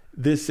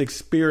 This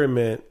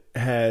experiment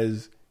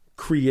has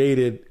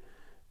created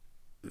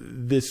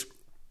this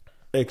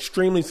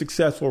extremely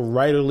successful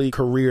writerly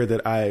career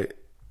that I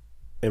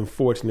am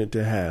fortunate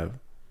to have.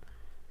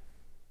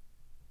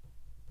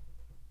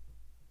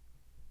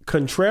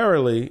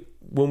 Contrarily,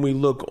 when we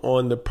look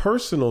on the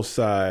personal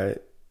side,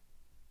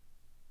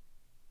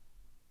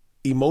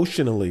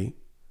 emotionally,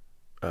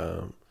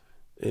 and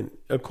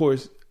of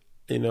course,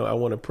 I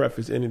want to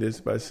preface any of this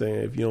by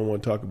saying, if you don't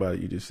want to talk about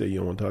it, you just say you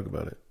don't want to talk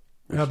about it.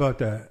 How about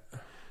that?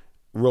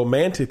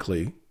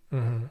 Romantically,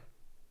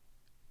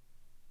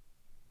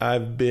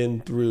 I've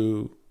been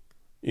through,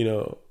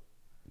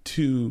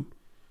 two,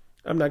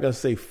 I'm not going to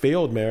say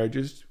failed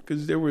marriages,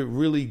 because there were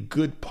really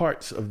good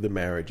parts of the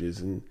marriages,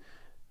 and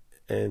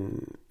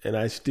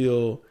I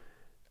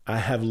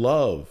have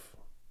love,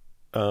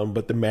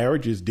 but the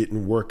marriages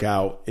didn't work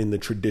out in the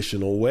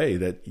traditional way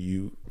that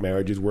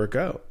marriages work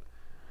out.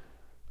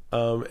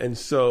 And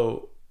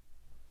so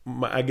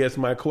I guess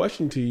my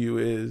question to you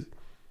is,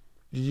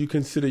 did you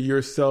consider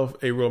yourself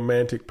a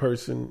romantic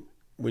person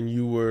when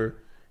you were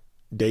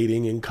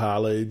dating in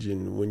college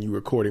and when you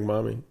were courting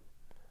mommy?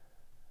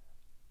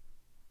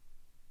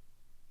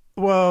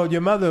 Well, your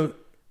mother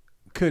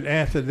could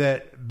answer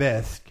that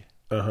best.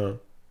 Uh-huh.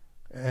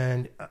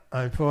 And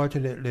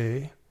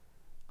unfortunately,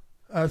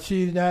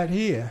 she's not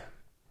here.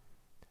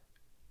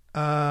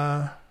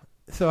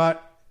 So I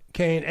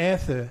can't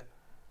answer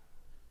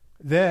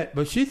that,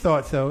 but she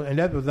thought so, and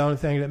that was the only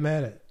thing that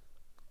mattered.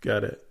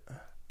 Got it.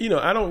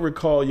 I don't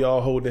recall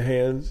y'all holding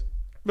hands,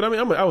 but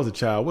I was a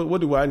child. What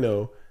do I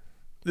know?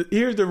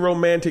 Here's the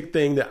romantic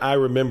thing that I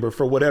remember,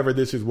 for whatever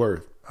this is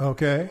worth.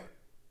 Okay.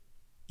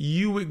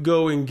 You would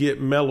go and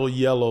get Mellow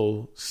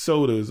Yellow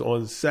sodas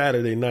on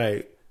Saturday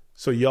night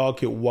so y'all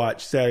could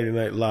watch Saturday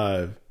Night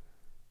Live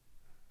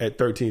at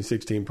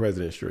 1316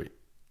 President Street.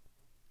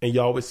 And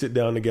y'all would sit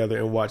down together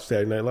and watch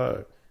Saturday Night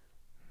Live.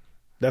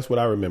 That's what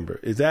I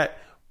remember. Is that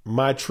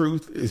my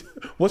truth?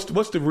 What's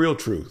the real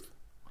truth?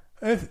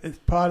 It's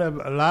part of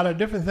a lot of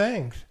different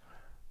things.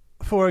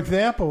 For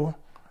example,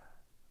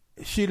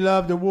 she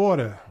loved the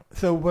water.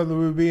 So whether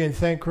we be in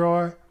St.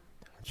 Croix,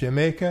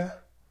 Jamaica,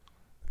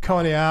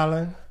 Coney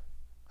Island,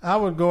 I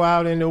would go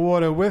out in the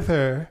water with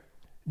her.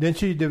 Then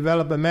she'd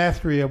develop a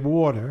mastery of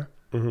water.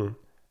 Mm-hmm.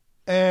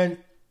 And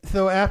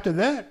so after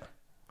that,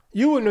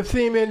 you wouldn't have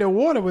seen me in the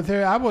water with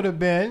her. I would have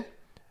been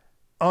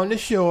on the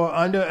shore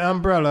under an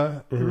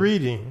umbrella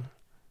reading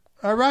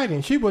or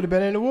writing. She would have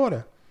been in the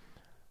water.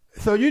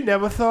 So you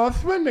never saw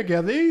us swim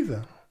together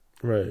either.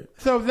 Right.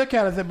 So that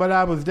kind of thing. But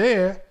I was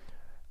there,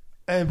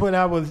 and when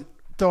I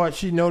thought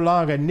she no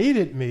longer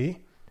needed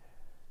me,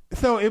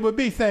 so it would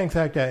be things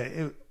like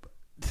that.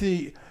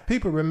 See,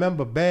 people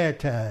remember bad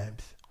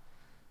times,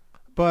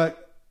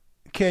 but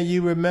can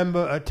you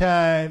remember a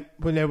time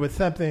when there was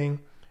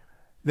something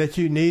that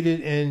you needed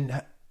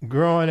in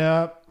growing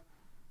up,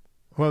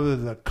 whether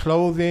it's the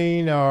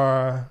clothing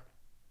or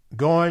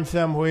going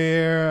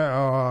somewhere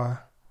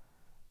or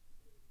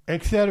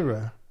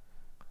etc.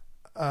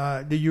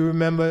 Do you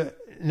remember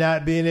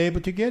not being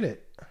able to get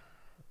it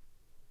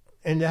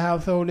in the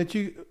household that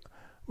you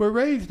were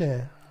raised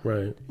in?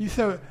 Right.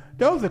 So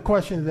those are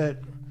questions that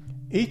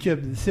each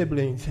of the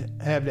siblings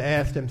have to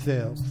ask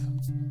themselves.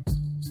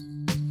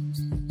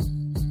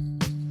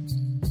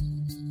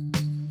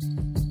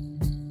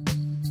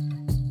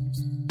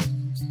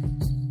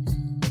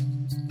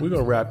 We're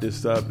going to wrap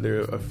this up. There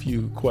are a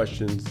few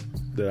questions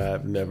that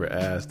I've never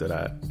asked that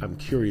I'm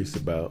curious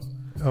about.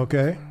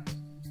 Okay.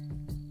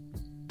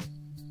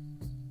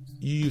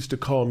 You used to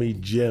call me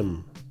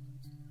Jim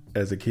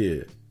as a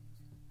kid.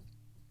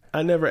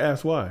 I never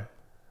asked why.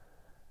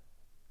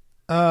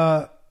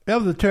 That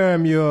was a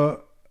term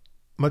your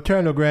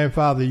maternal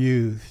grandfather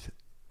used.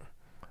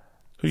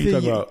 Who you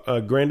talking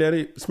about?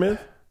 Granddaddy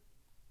Smith?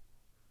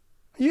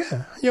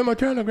 Yeah, your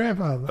maternal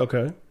grandfather.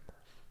 Okay.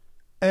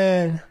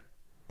 And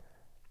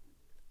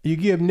you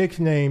give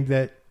nicknames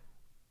that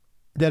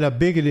are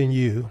bigger than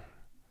you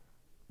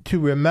to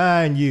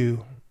remind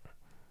you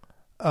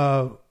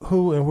of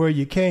who and where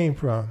you came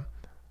from,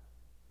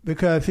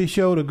 because he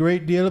showed a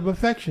great deal of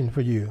affection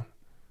for you,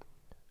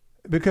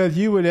 because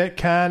you were that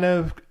kind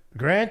of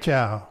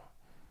grandchild.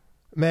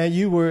 Man,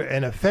 you were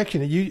an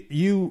affectionate.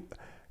 You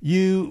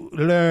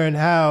learned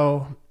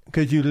how,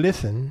 because you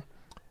listened.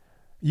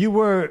 You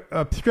were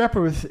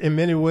obstreperous in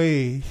many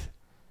ways,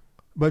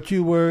 but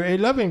you were a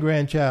loving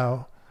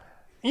grandchild.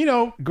 You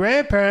know,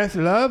 grandparents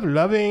love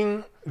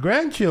loving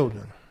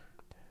grandchildren.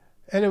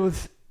 And it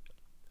was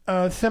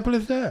simple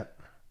as that.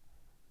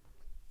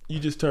 You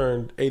just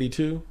turned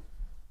 82?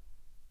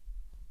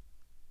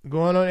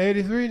 Going on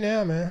 83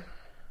 now, man.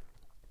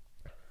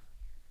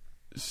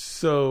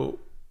 So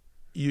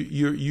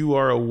you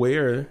are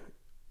aware,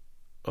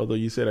 although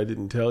you said I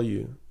didn't tell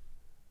you,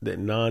 that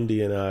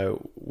Nandi and I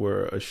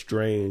were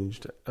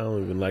estranged. I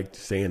don't even like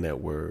saying that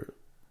word,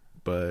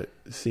 but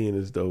seeing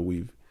as though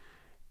we've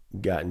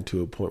gotten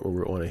to a point where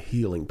we're on a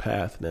healing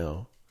path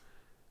now,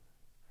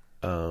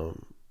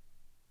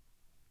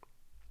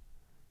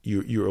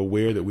 you're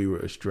aware that we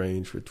were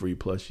estranged for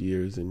 3+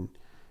 years, and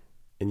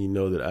you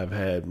know that I've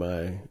had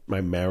my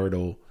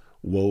marital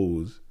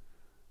woes.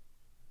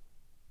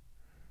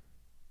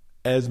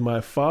 As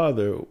my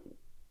father,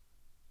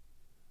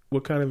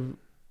 what kind of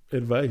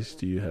advice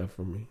do you have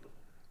for me?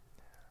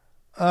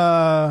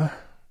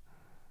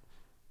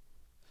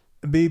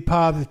 Be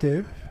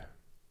positive.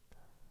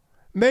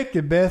 Make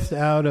the best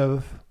out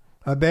of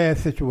a bad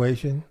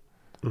situation.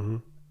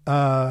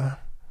 Mm-hmm.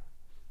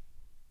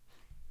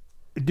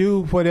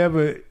 Do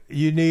whatever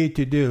you need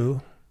to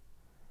do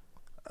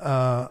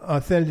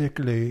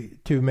authentically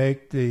to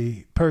make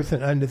the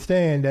person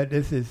understand that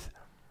this is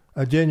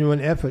a genuine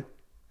effort.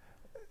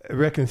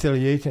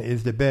 Reconciliation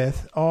is the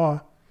best.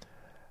 Or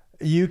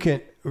you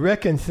can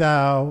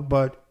reconcile,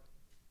 but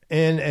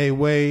in a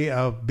way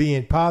of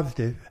being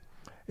positive.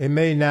 It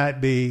may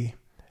not be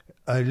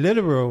a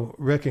literal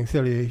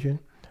reconciliation,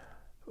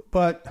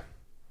 but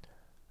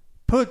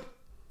put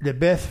the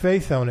best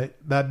face on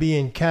it by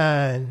being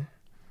kind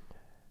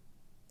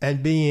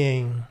and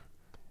being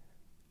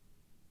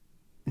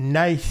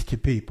nice to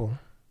people.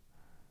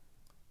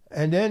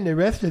 And then the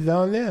rest is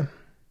on them.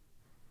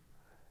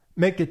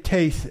 Make the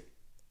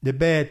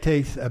bad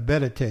taste a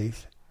better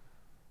taste.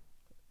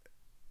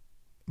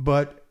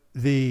 But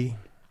the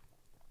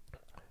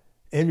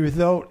end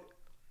result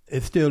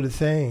is still the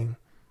same.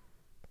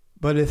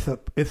 But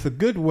it's a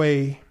good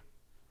way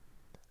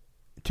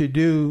to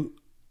do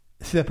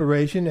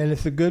separation, and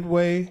it's a good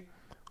way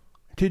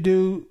to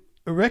do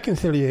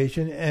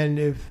reconciliation. And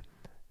if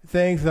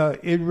things are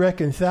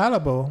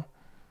irreconcilable,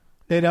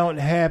 they don't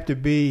have to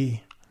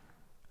be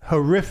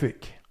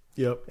horrific.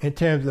 Yep. In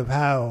terms of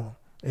how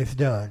it's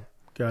done.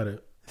 Got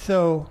it.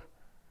 So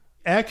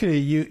actually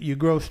you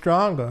grow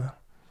stronger.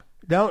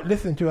 Don't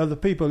listen to other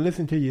people,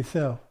 listen to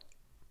yourself.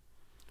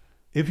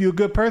 If you're a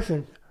good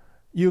person,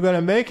 you're going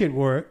to make it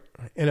work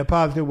in a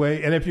positive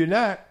way. And if you're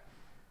not,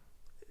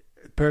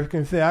 the person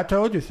can say, I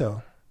told you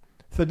so.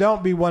 So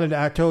don't be one of the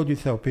I told you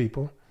so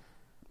people.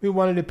 Be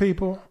one of the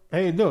people,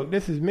 hey, look,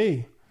 this is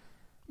me.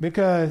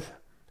 Because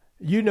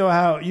you know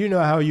how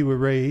you were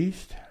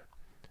raised,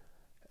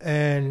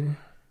 and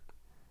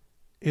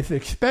it's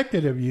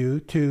expected of you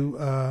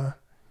to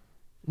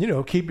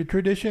keep the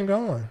tradition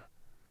going.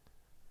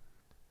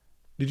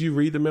 Did you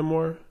read the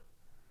memoir?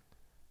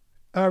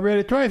 I read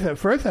it twice. At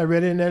first, I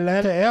read it in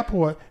Atlanta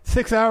airport,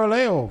 6-hour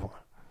layover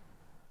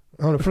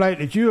on a flight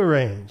that you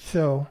arranged.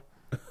 So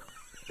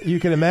you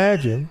can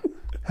imagine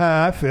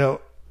how I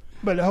felt.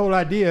 But the whole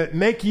idea,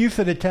 make use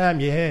of the time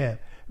you have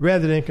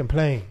rather than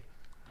complain.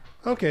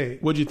 Okay.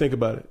 What'd you think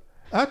about it?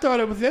 I thought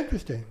it was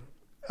interesting.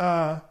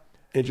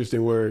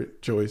 Interesting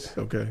word choice.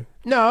 Okay.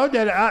 No,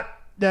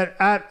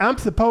 I'm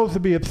supposed to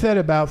be upset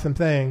about some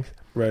things.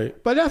 Right.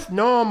 But that's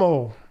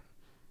normal,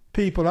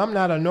 people. I'm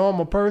not a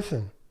normal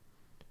person.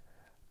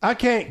 I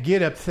can't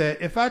get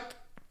upset. If I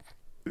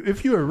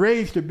if you were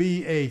raised to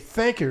be a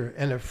thinker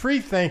and a free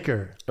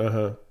thinker,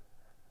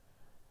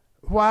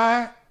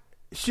 why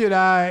should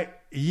I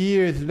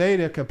years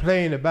later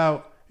complain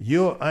about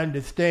your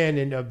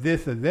understanding of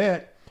this or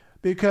that?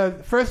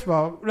 Because first of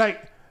all,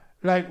 like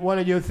one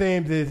of your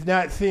themes is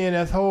not seeing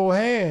us hold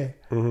hands.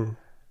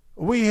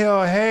 We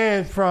held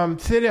hands from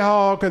City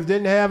Hall because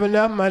didn't have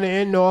enough money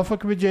in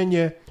Norfolk,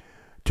 Virginia,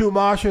 to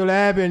Marshall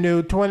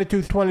Avenue,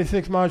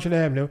 2226 Marshall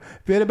Avenue.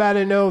 If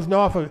anybody knows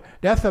Norfolk,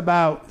 that's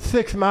about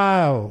 6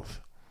 miles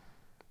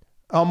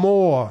or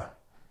more.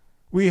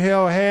 We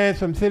held hands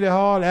from City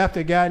Hall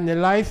after getting the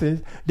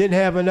license, didn't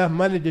have enough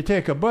money to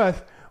take a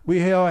bus. We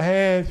held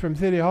hands from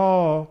City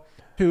Hall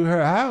to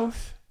her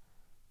house.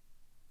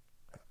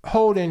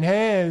 Holding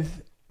hands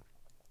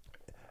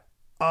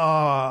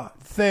are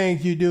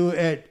things you do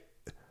at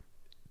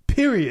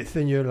periods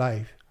in your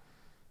life.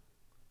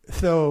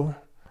 So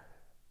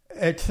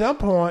at some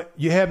point,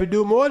 you have to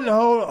do more than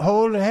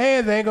holding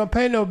hands. Ain't going to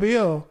pay no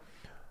bill.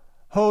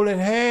 Holding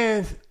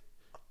hands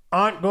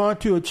aren't going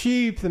to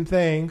achieve some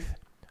things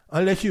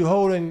unless you're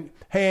holding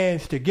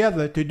hands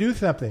together to do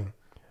something.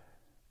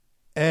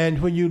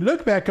 And when you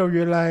look back over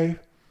your life,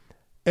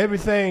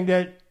 everything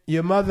that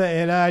your mother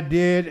and I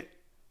did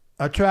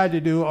or tried to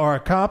do or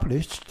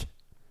accomplished,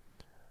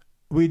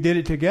 we did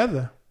it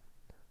together.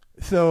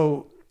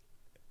 So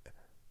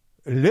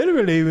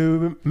literally,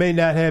 we may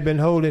not have been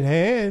holding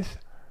hands,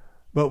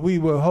 but we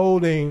were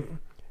holding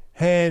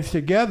hands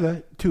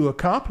together to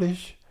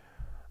accomplish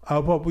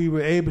what we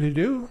were able to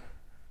do.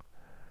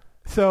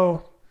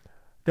 So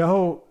the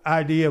whole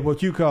idea of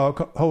what you call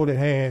holding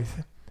hands,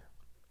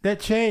 that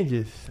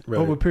changes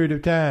over a period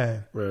of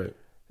time. Right.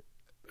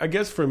 I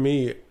guess for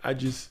me,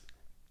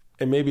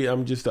 and maybe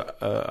I'm just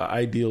a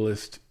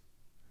idealist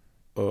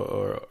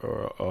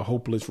or a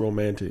hopeless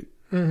romantic.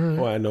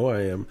 Well, I know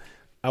I am.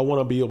 I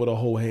want to be able to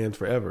hold hands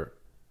forever.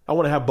 I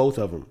want to have both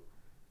of them.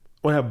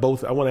 I want to have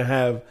both. I want to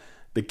have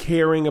the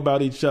caring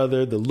about each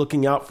other, the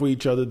looking out for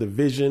each other, the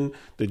vision,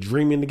 the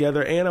dreaming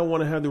together, and I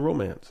want to have the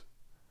romance.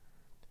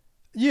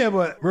 Yeah,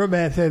 but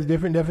romance has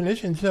different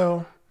definitions,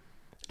 so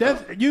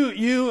that's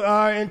you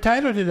are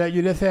entitled to that.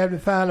 You just have to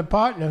find a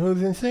partner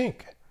who's in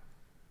sync.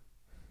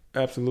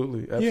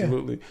 Absolutely.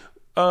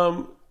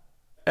 Yeah.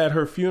 At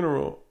her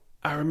funeral,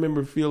 I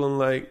remember feeling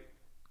like,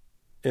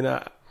 and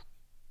I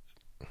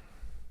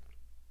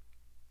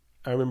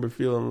remember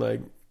feeling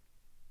like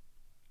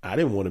I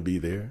didn't want to be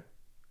there.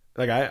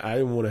 Like I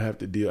didn't want to have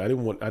to deal. I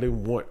didn't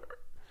want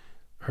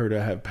her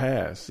to have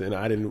passed,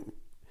 and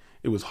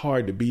it was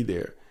hard to be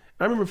there.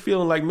 I remember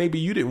feeling like maybe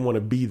you didn't want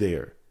to be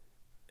there.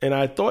 And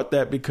I thought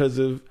that because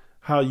of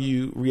how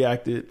you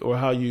reacted or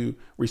how you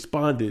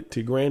responded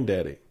to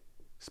Granddaddy's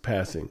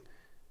passing.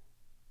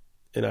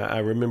 And I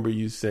remember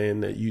you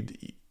saying that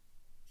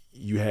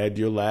you had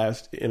your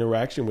last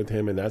interaction with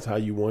him, and that's how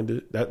you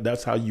wanted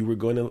that's how you were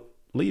going to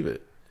leave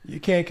it. You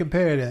can't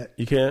compare that.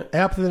 You can't?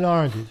 Apples and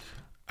oranges.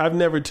 I've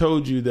never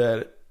told you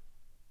that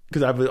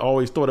because I've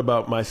always thought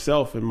about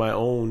myself and my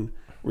own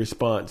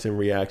response and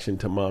reaction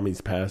to Mommy's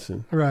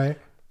passing. Right.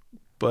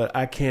 But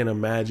I can't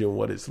imagine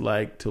what it's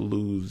like to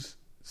lose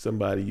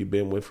somebody you've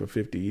been with for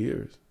 50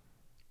 years.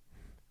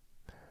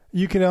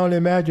 You can only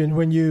imagine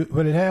when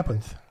it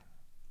happens.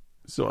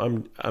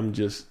 So I'm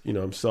just,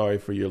 I'm sorry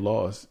for your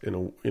loss.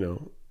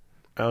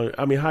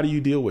 I mean, how do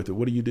you deal with it?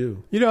 What do you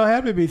do? You don't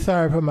have to be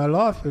sorry for my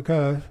loss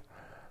because.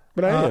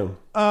 But I am.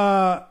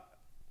 I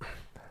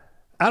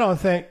don't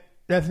think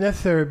that's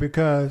necessary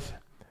because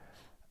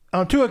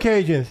on 2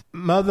 occasions,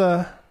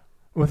 Mother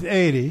was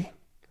 80.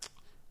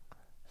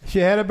 She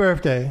had a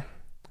birthday.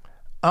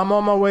 I'm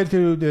on my way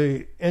to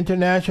the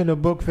International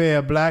Book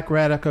Fair, Black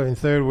Radical and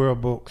Third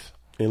World Books.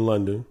 In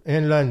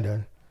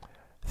London.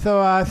 So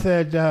I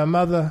said,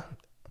 Mother,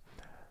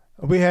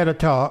 we had a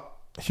talk.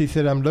 She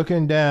said, I'm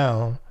looking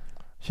down.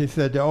 She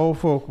said, the old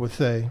folk would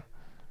say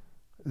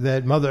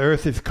that Mother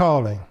Earth is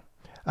calling.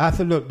 I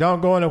said, look,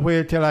 don't go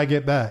anywhere till I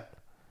get back.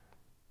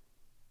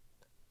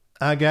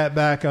 I got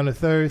back on a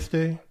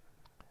Thursday.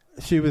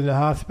 She was in the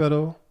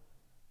hospital.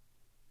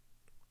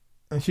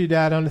 And she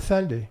died on a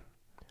Sunday.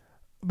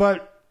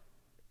 But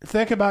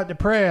think about the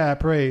prayer I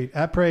prayed.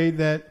 I prayed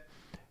that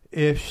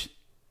if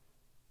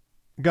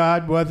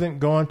God wasn't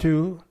going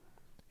to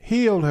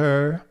heal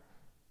her,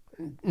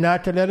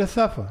 not to let her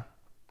suffer.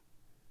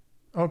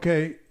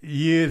 Okay,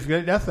 years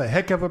later, that's a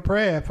heck of a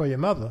prayer for your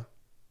mother.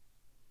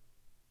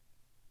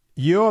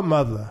 Your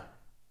mother.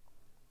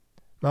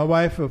 My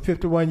wife for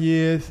 51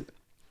 years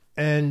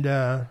and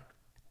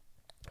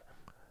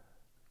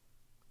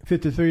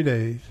 53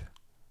 days.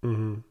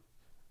 Mm-hmm.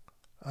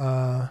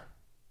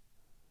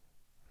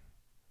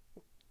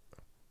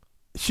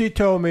 She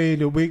told me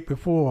the week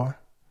before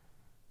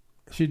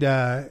she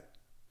died,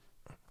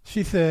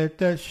 she said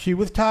that she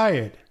was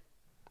tired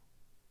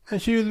and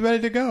she was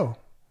ready to go.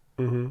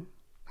 Mm-hmm.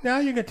 Now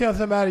you can tell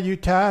somebody you're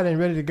tired and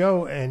ready to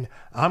go, and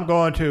I'm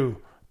going to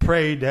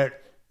pray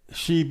that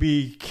she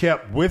be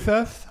kept with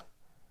us.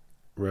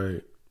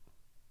 Right.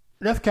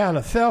 That's kind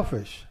of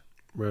selfish.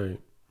 Right.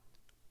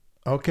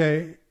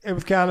 Okay. It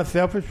was kind of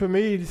selfish for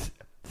me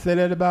say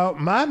that about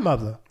my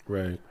mother.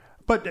 Right.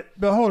 But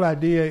the whole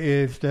idea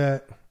is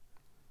that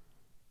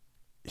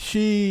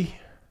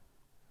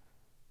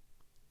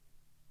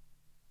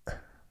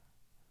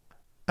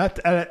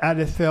I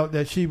just felt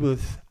that she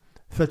was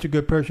such a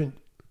good person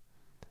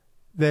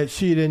that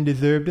she didn't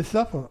deserve to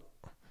suffer.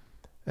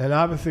 And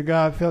obviously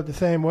God felt the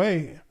same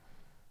way,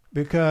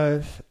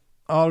 because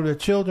all of the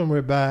children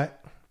were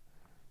back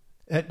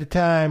at the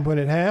time when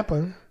it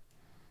happened.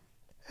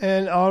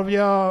 And all of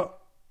y'all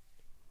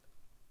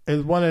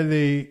is one of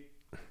the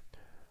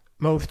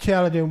most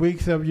challenging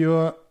weeks of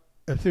your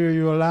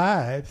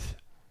lives,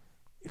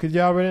 because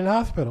y'all were in the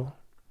hospital.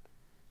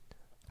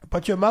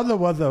 But your mother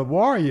was a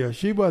warrior.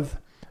 She was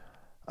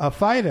a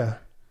fighter.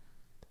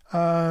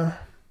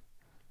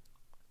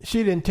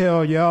 She didn't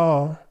tell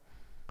y'all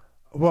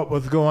what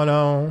was going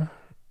on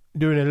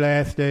during the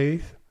last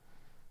days.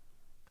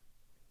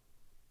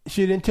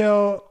 She didn't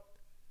tell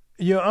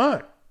your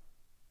aunt,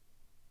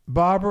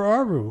 Barbara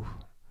or Ruth,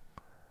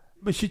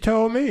 but she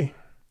told me.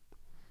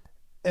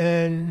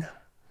 And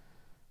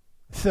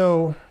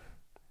so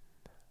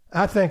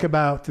I think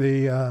about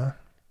the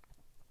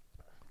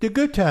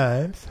good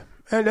times,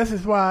 and this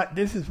is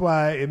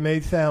why it may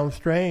sound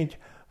strange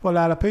for a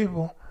lot of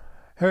people.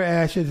 Her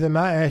ashes and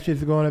my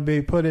ashes are going to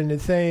be put in the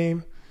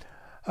same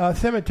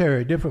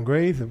cemetery, different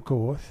graves, of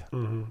course,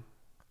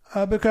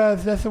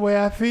 because that's the way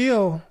I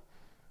feel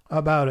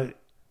about it.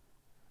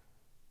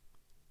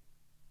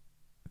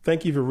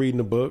 Thank you for reading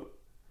the book.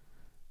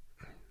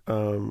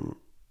 And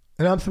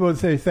I'm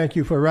supposed to say thank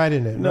you for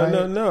writing it. No,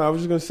 right? no. I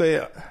was just going to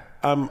say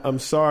I'm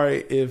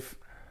sorry if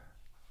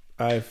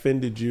I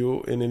offended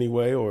you in any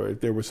way, or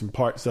if there were some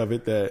parts of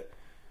it that,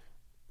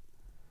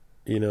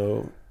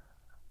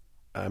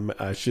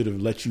 I should have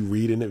let you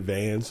read in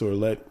advance, or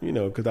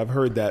because I've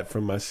heard that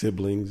from my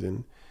siblings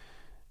and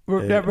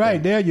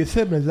they're your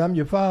siblings. I'm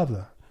your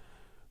father.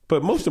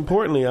 But most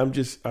importantly,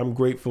 I'm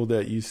grateful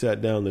that you sat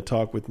down to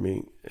talk with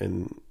me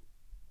and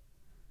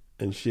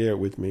share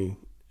with me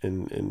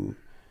and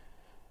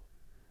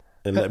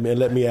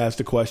let me ask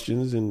the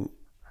questions, and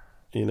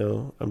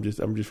I'm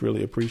just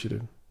really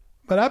appreciative.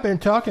 But I've been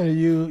talking to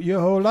you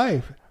your whole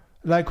life.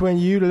 Like when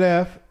you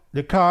left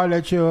the car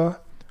that your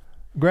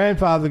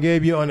grandfather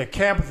gave you on the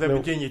campus of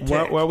Virginia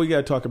Tech. Why we got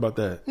to talk about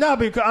that? No,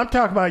 because I'm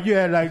talking about you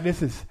had like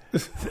this is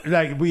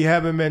like we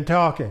haven't been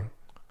talking.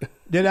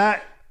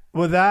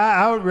 Was I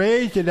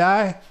outraged? Did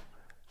I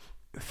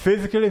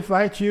physically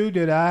fight you?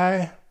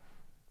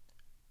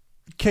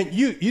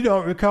 You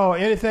don't recall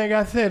anything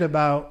I said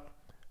about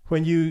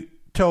when you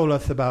told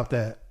us about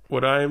that?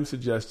 What I am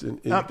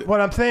suggesting is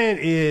what I'm saying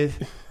is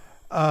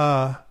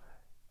love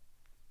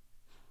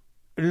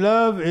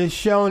is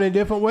shown in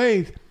different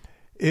ways.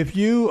 If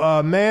you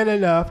are man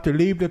enough to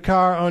leave the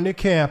car on the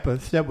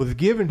campus that was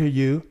given to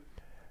you,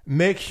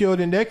 make sure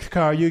the next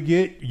car you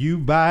get, you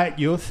buy it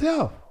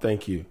yourself.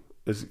 Thank you.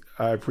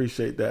 I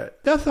appreciate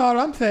that. That's all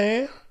I'm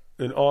saying.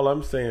 And all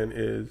I'm saying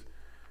is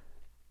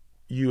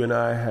you and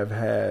I have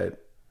had,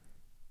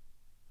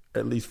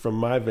 at least from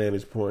my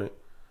vantage point,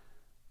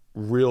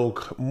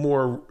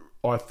 more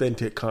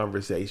authentic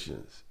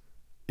conversations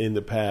in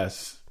the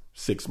past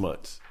 6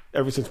 months.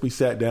 Ever since we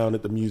sat down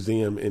at the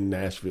museum in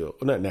Nashville.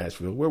 Not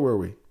Nashville. Where were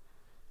we?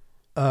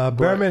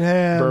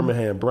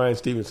 Birmingham. Brian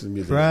Stevenson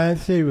Museum. Brian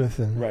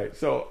Stevenson. Right.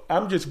 So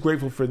I'm just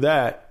grateful for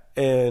that,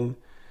 and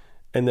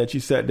that you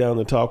sat down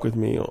to talk with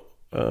me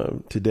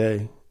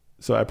today.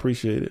 So I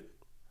appreciate it.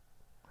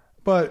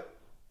 But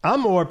I'm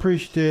more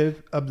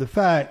appreciative of the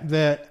fact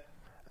that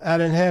I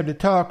didn't have to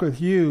talk with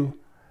you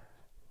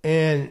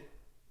in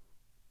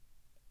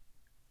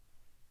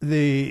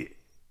a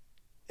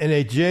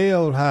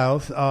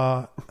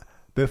jailhouse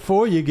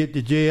before you get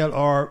to jail,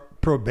 or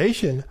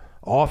probation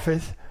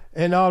office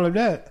and all of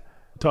that.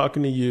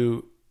 Talking to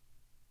you,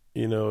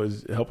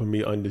 is helping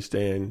me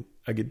understand.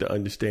 I get to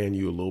understand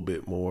you a little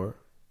bit more.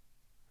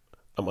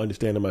 I'm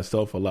understanding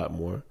myself a lot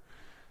more.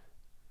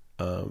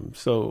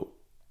 So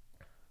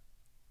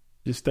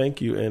just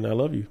thank you, and I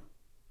love you.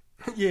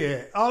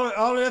 Yeah, all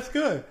of that's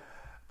good.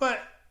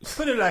 But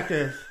put it like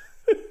this.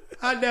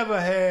 I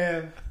never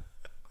have...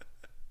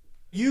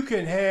 You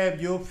can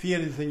have your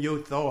feelings and your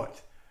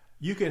thoughts.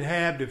 You can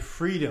have the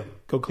freedom.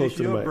 Go close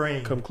to the mic.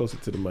 Brain. Come closer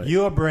to the mic.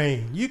 Your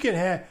brain. You can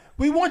have...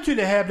 We want you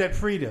to have that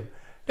freedom.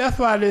 That's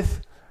why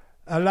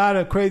a lot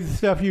of crazy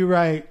stuff you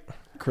write.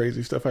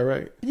 Crazy stuff I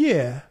write?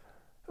 Yeah.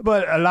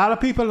 But a lot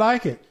of people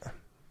like it.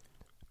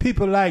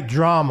 People like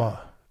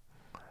drama.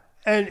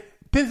 And it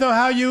depends on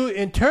how you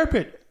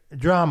interpret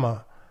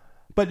drama.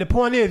 But the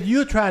point is,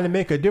 you're trying to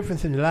make a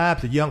difference in the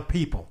lives of young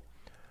people.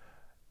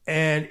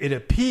 And it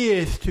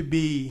appears to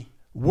be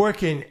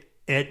working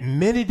at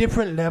many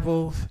different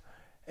levels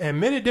and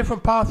many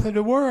different parts of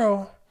the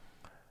world.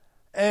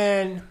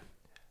 And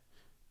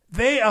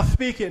they are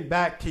speaking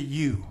back to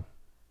you.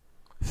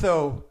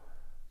 So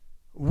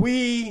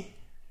when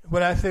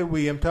I say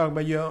we, I'm talking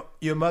about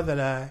your mother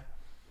and I.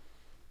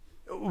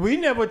 We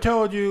never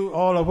told you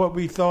all of what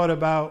we thought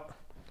about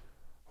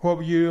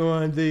what you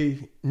and the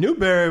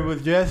Newberry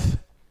was just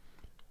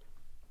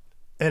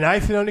And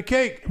icing on the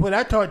cake, when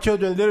I taught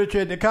children's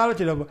literature at the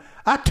college level,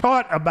 I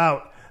taught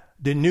about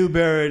the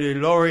Newbery, the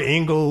Laura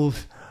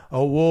Ingalls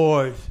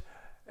Awards,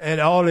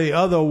 and all the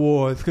other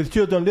awards, because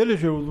children's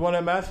literature was one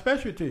of my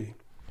specialties.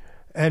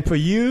 And for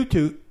you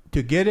to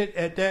get it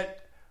at that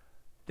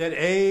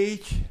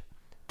age,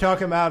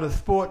 talking about a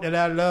sport that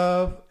I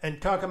love, and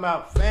talking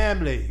about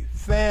family.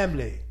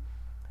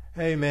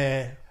 Hey,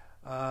 man,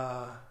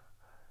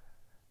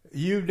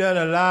 you've done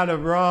a lot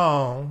of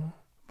wrong,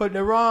 but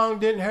the wrong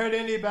didn't hurt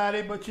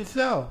anybody but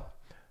yourself.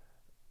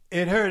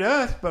 It hurt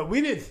us, but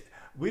we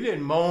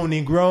didn't moan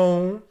and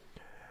groan.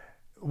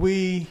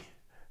 We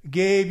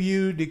gave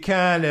you the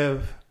kind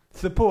of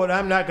support.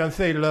 I'm not going to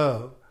say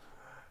love,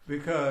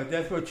 because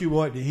that's what you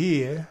want to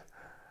hear,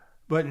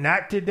 but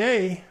not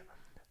today.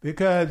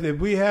 Because if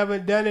we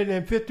haven't done it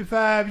in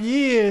 55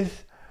 years,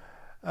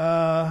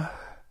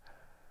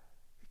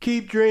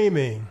 keep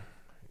dreaming,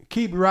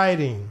 keep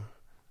writing,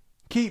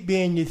 keep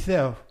being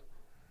yourself.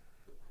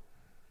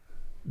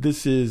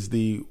 This is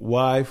the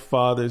Why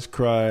Fathers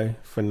Cry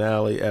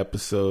finale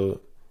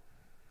episode.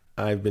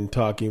 I've been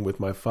talking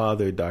with my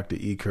father, Dr.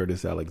 E.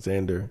 Curtis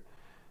Alexander.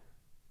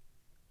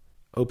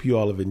 Hope you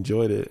all have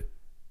enjoyed it.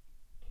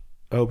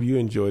 I hope you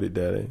enjoyed it,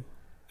 Daddy.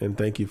 And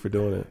thank you for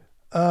doing it.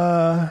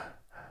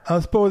 I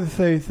was supposed to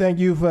say thank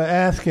you for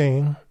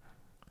asking,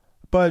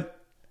 but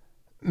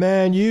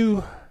man,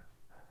 you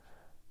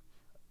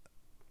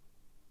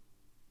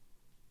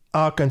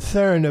are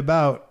concerned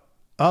about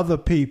other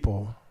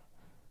people,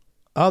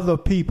 other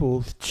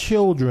people's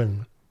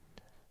children,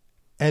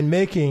 and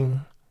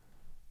making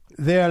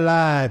their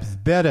lives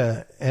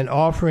better and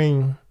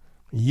offering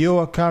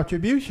your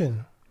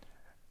contribution.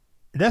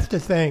 That's the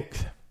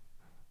thanks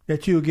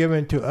that you're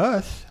giving to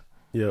us.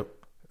 Yep.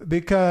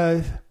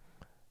 Because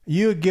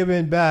you're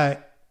giving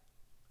back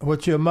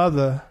what your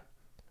mother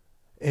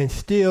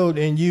instilled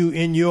in you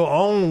in your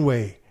own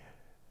way.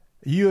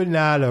 You're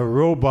not a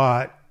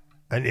robot,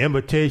 an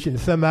imitation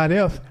of somebody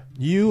else.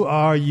 You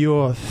are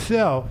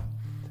yourself,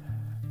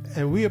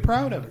 and we are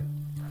proud of it.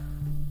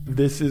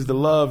 This is the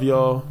love,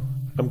 y'all.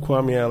 I'm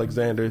Kwame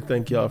Alexander.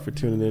 Thank y'all for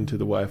tuning in to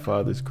the Why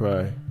Fathers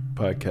Cry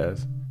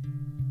podcast.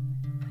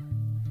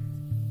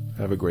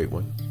 Have a great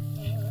one.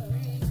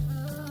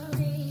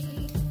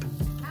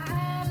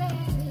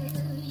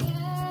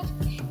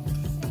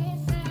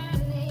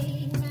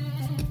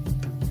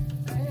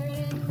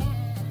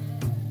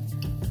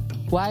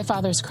 Why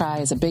Fathers Cry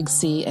is a Big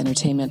C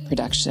Entertainment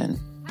production,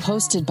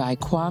 hosted by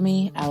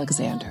Kwame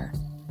Alexander,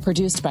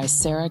 produced by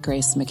Sarah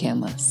Grace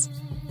McCandless,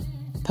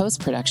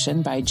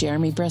 post-production by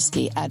Jeremy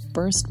Brisky at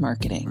Burst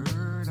Marketing.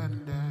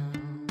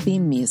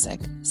 Theme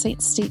music,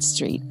 St. State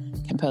Street,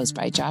 composed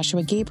by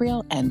Joshua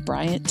Gabriel and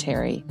Bryant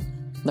Terry.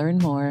 Learn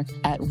more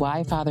at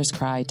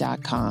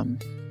whyfatherscry.com.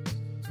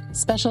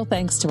 Special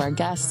thanks to our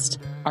guests,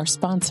 our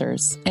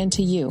sponsors, and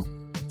to you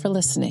for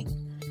listening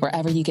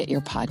wherever you get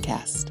your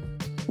podcast.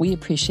 We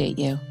appreciate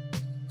you.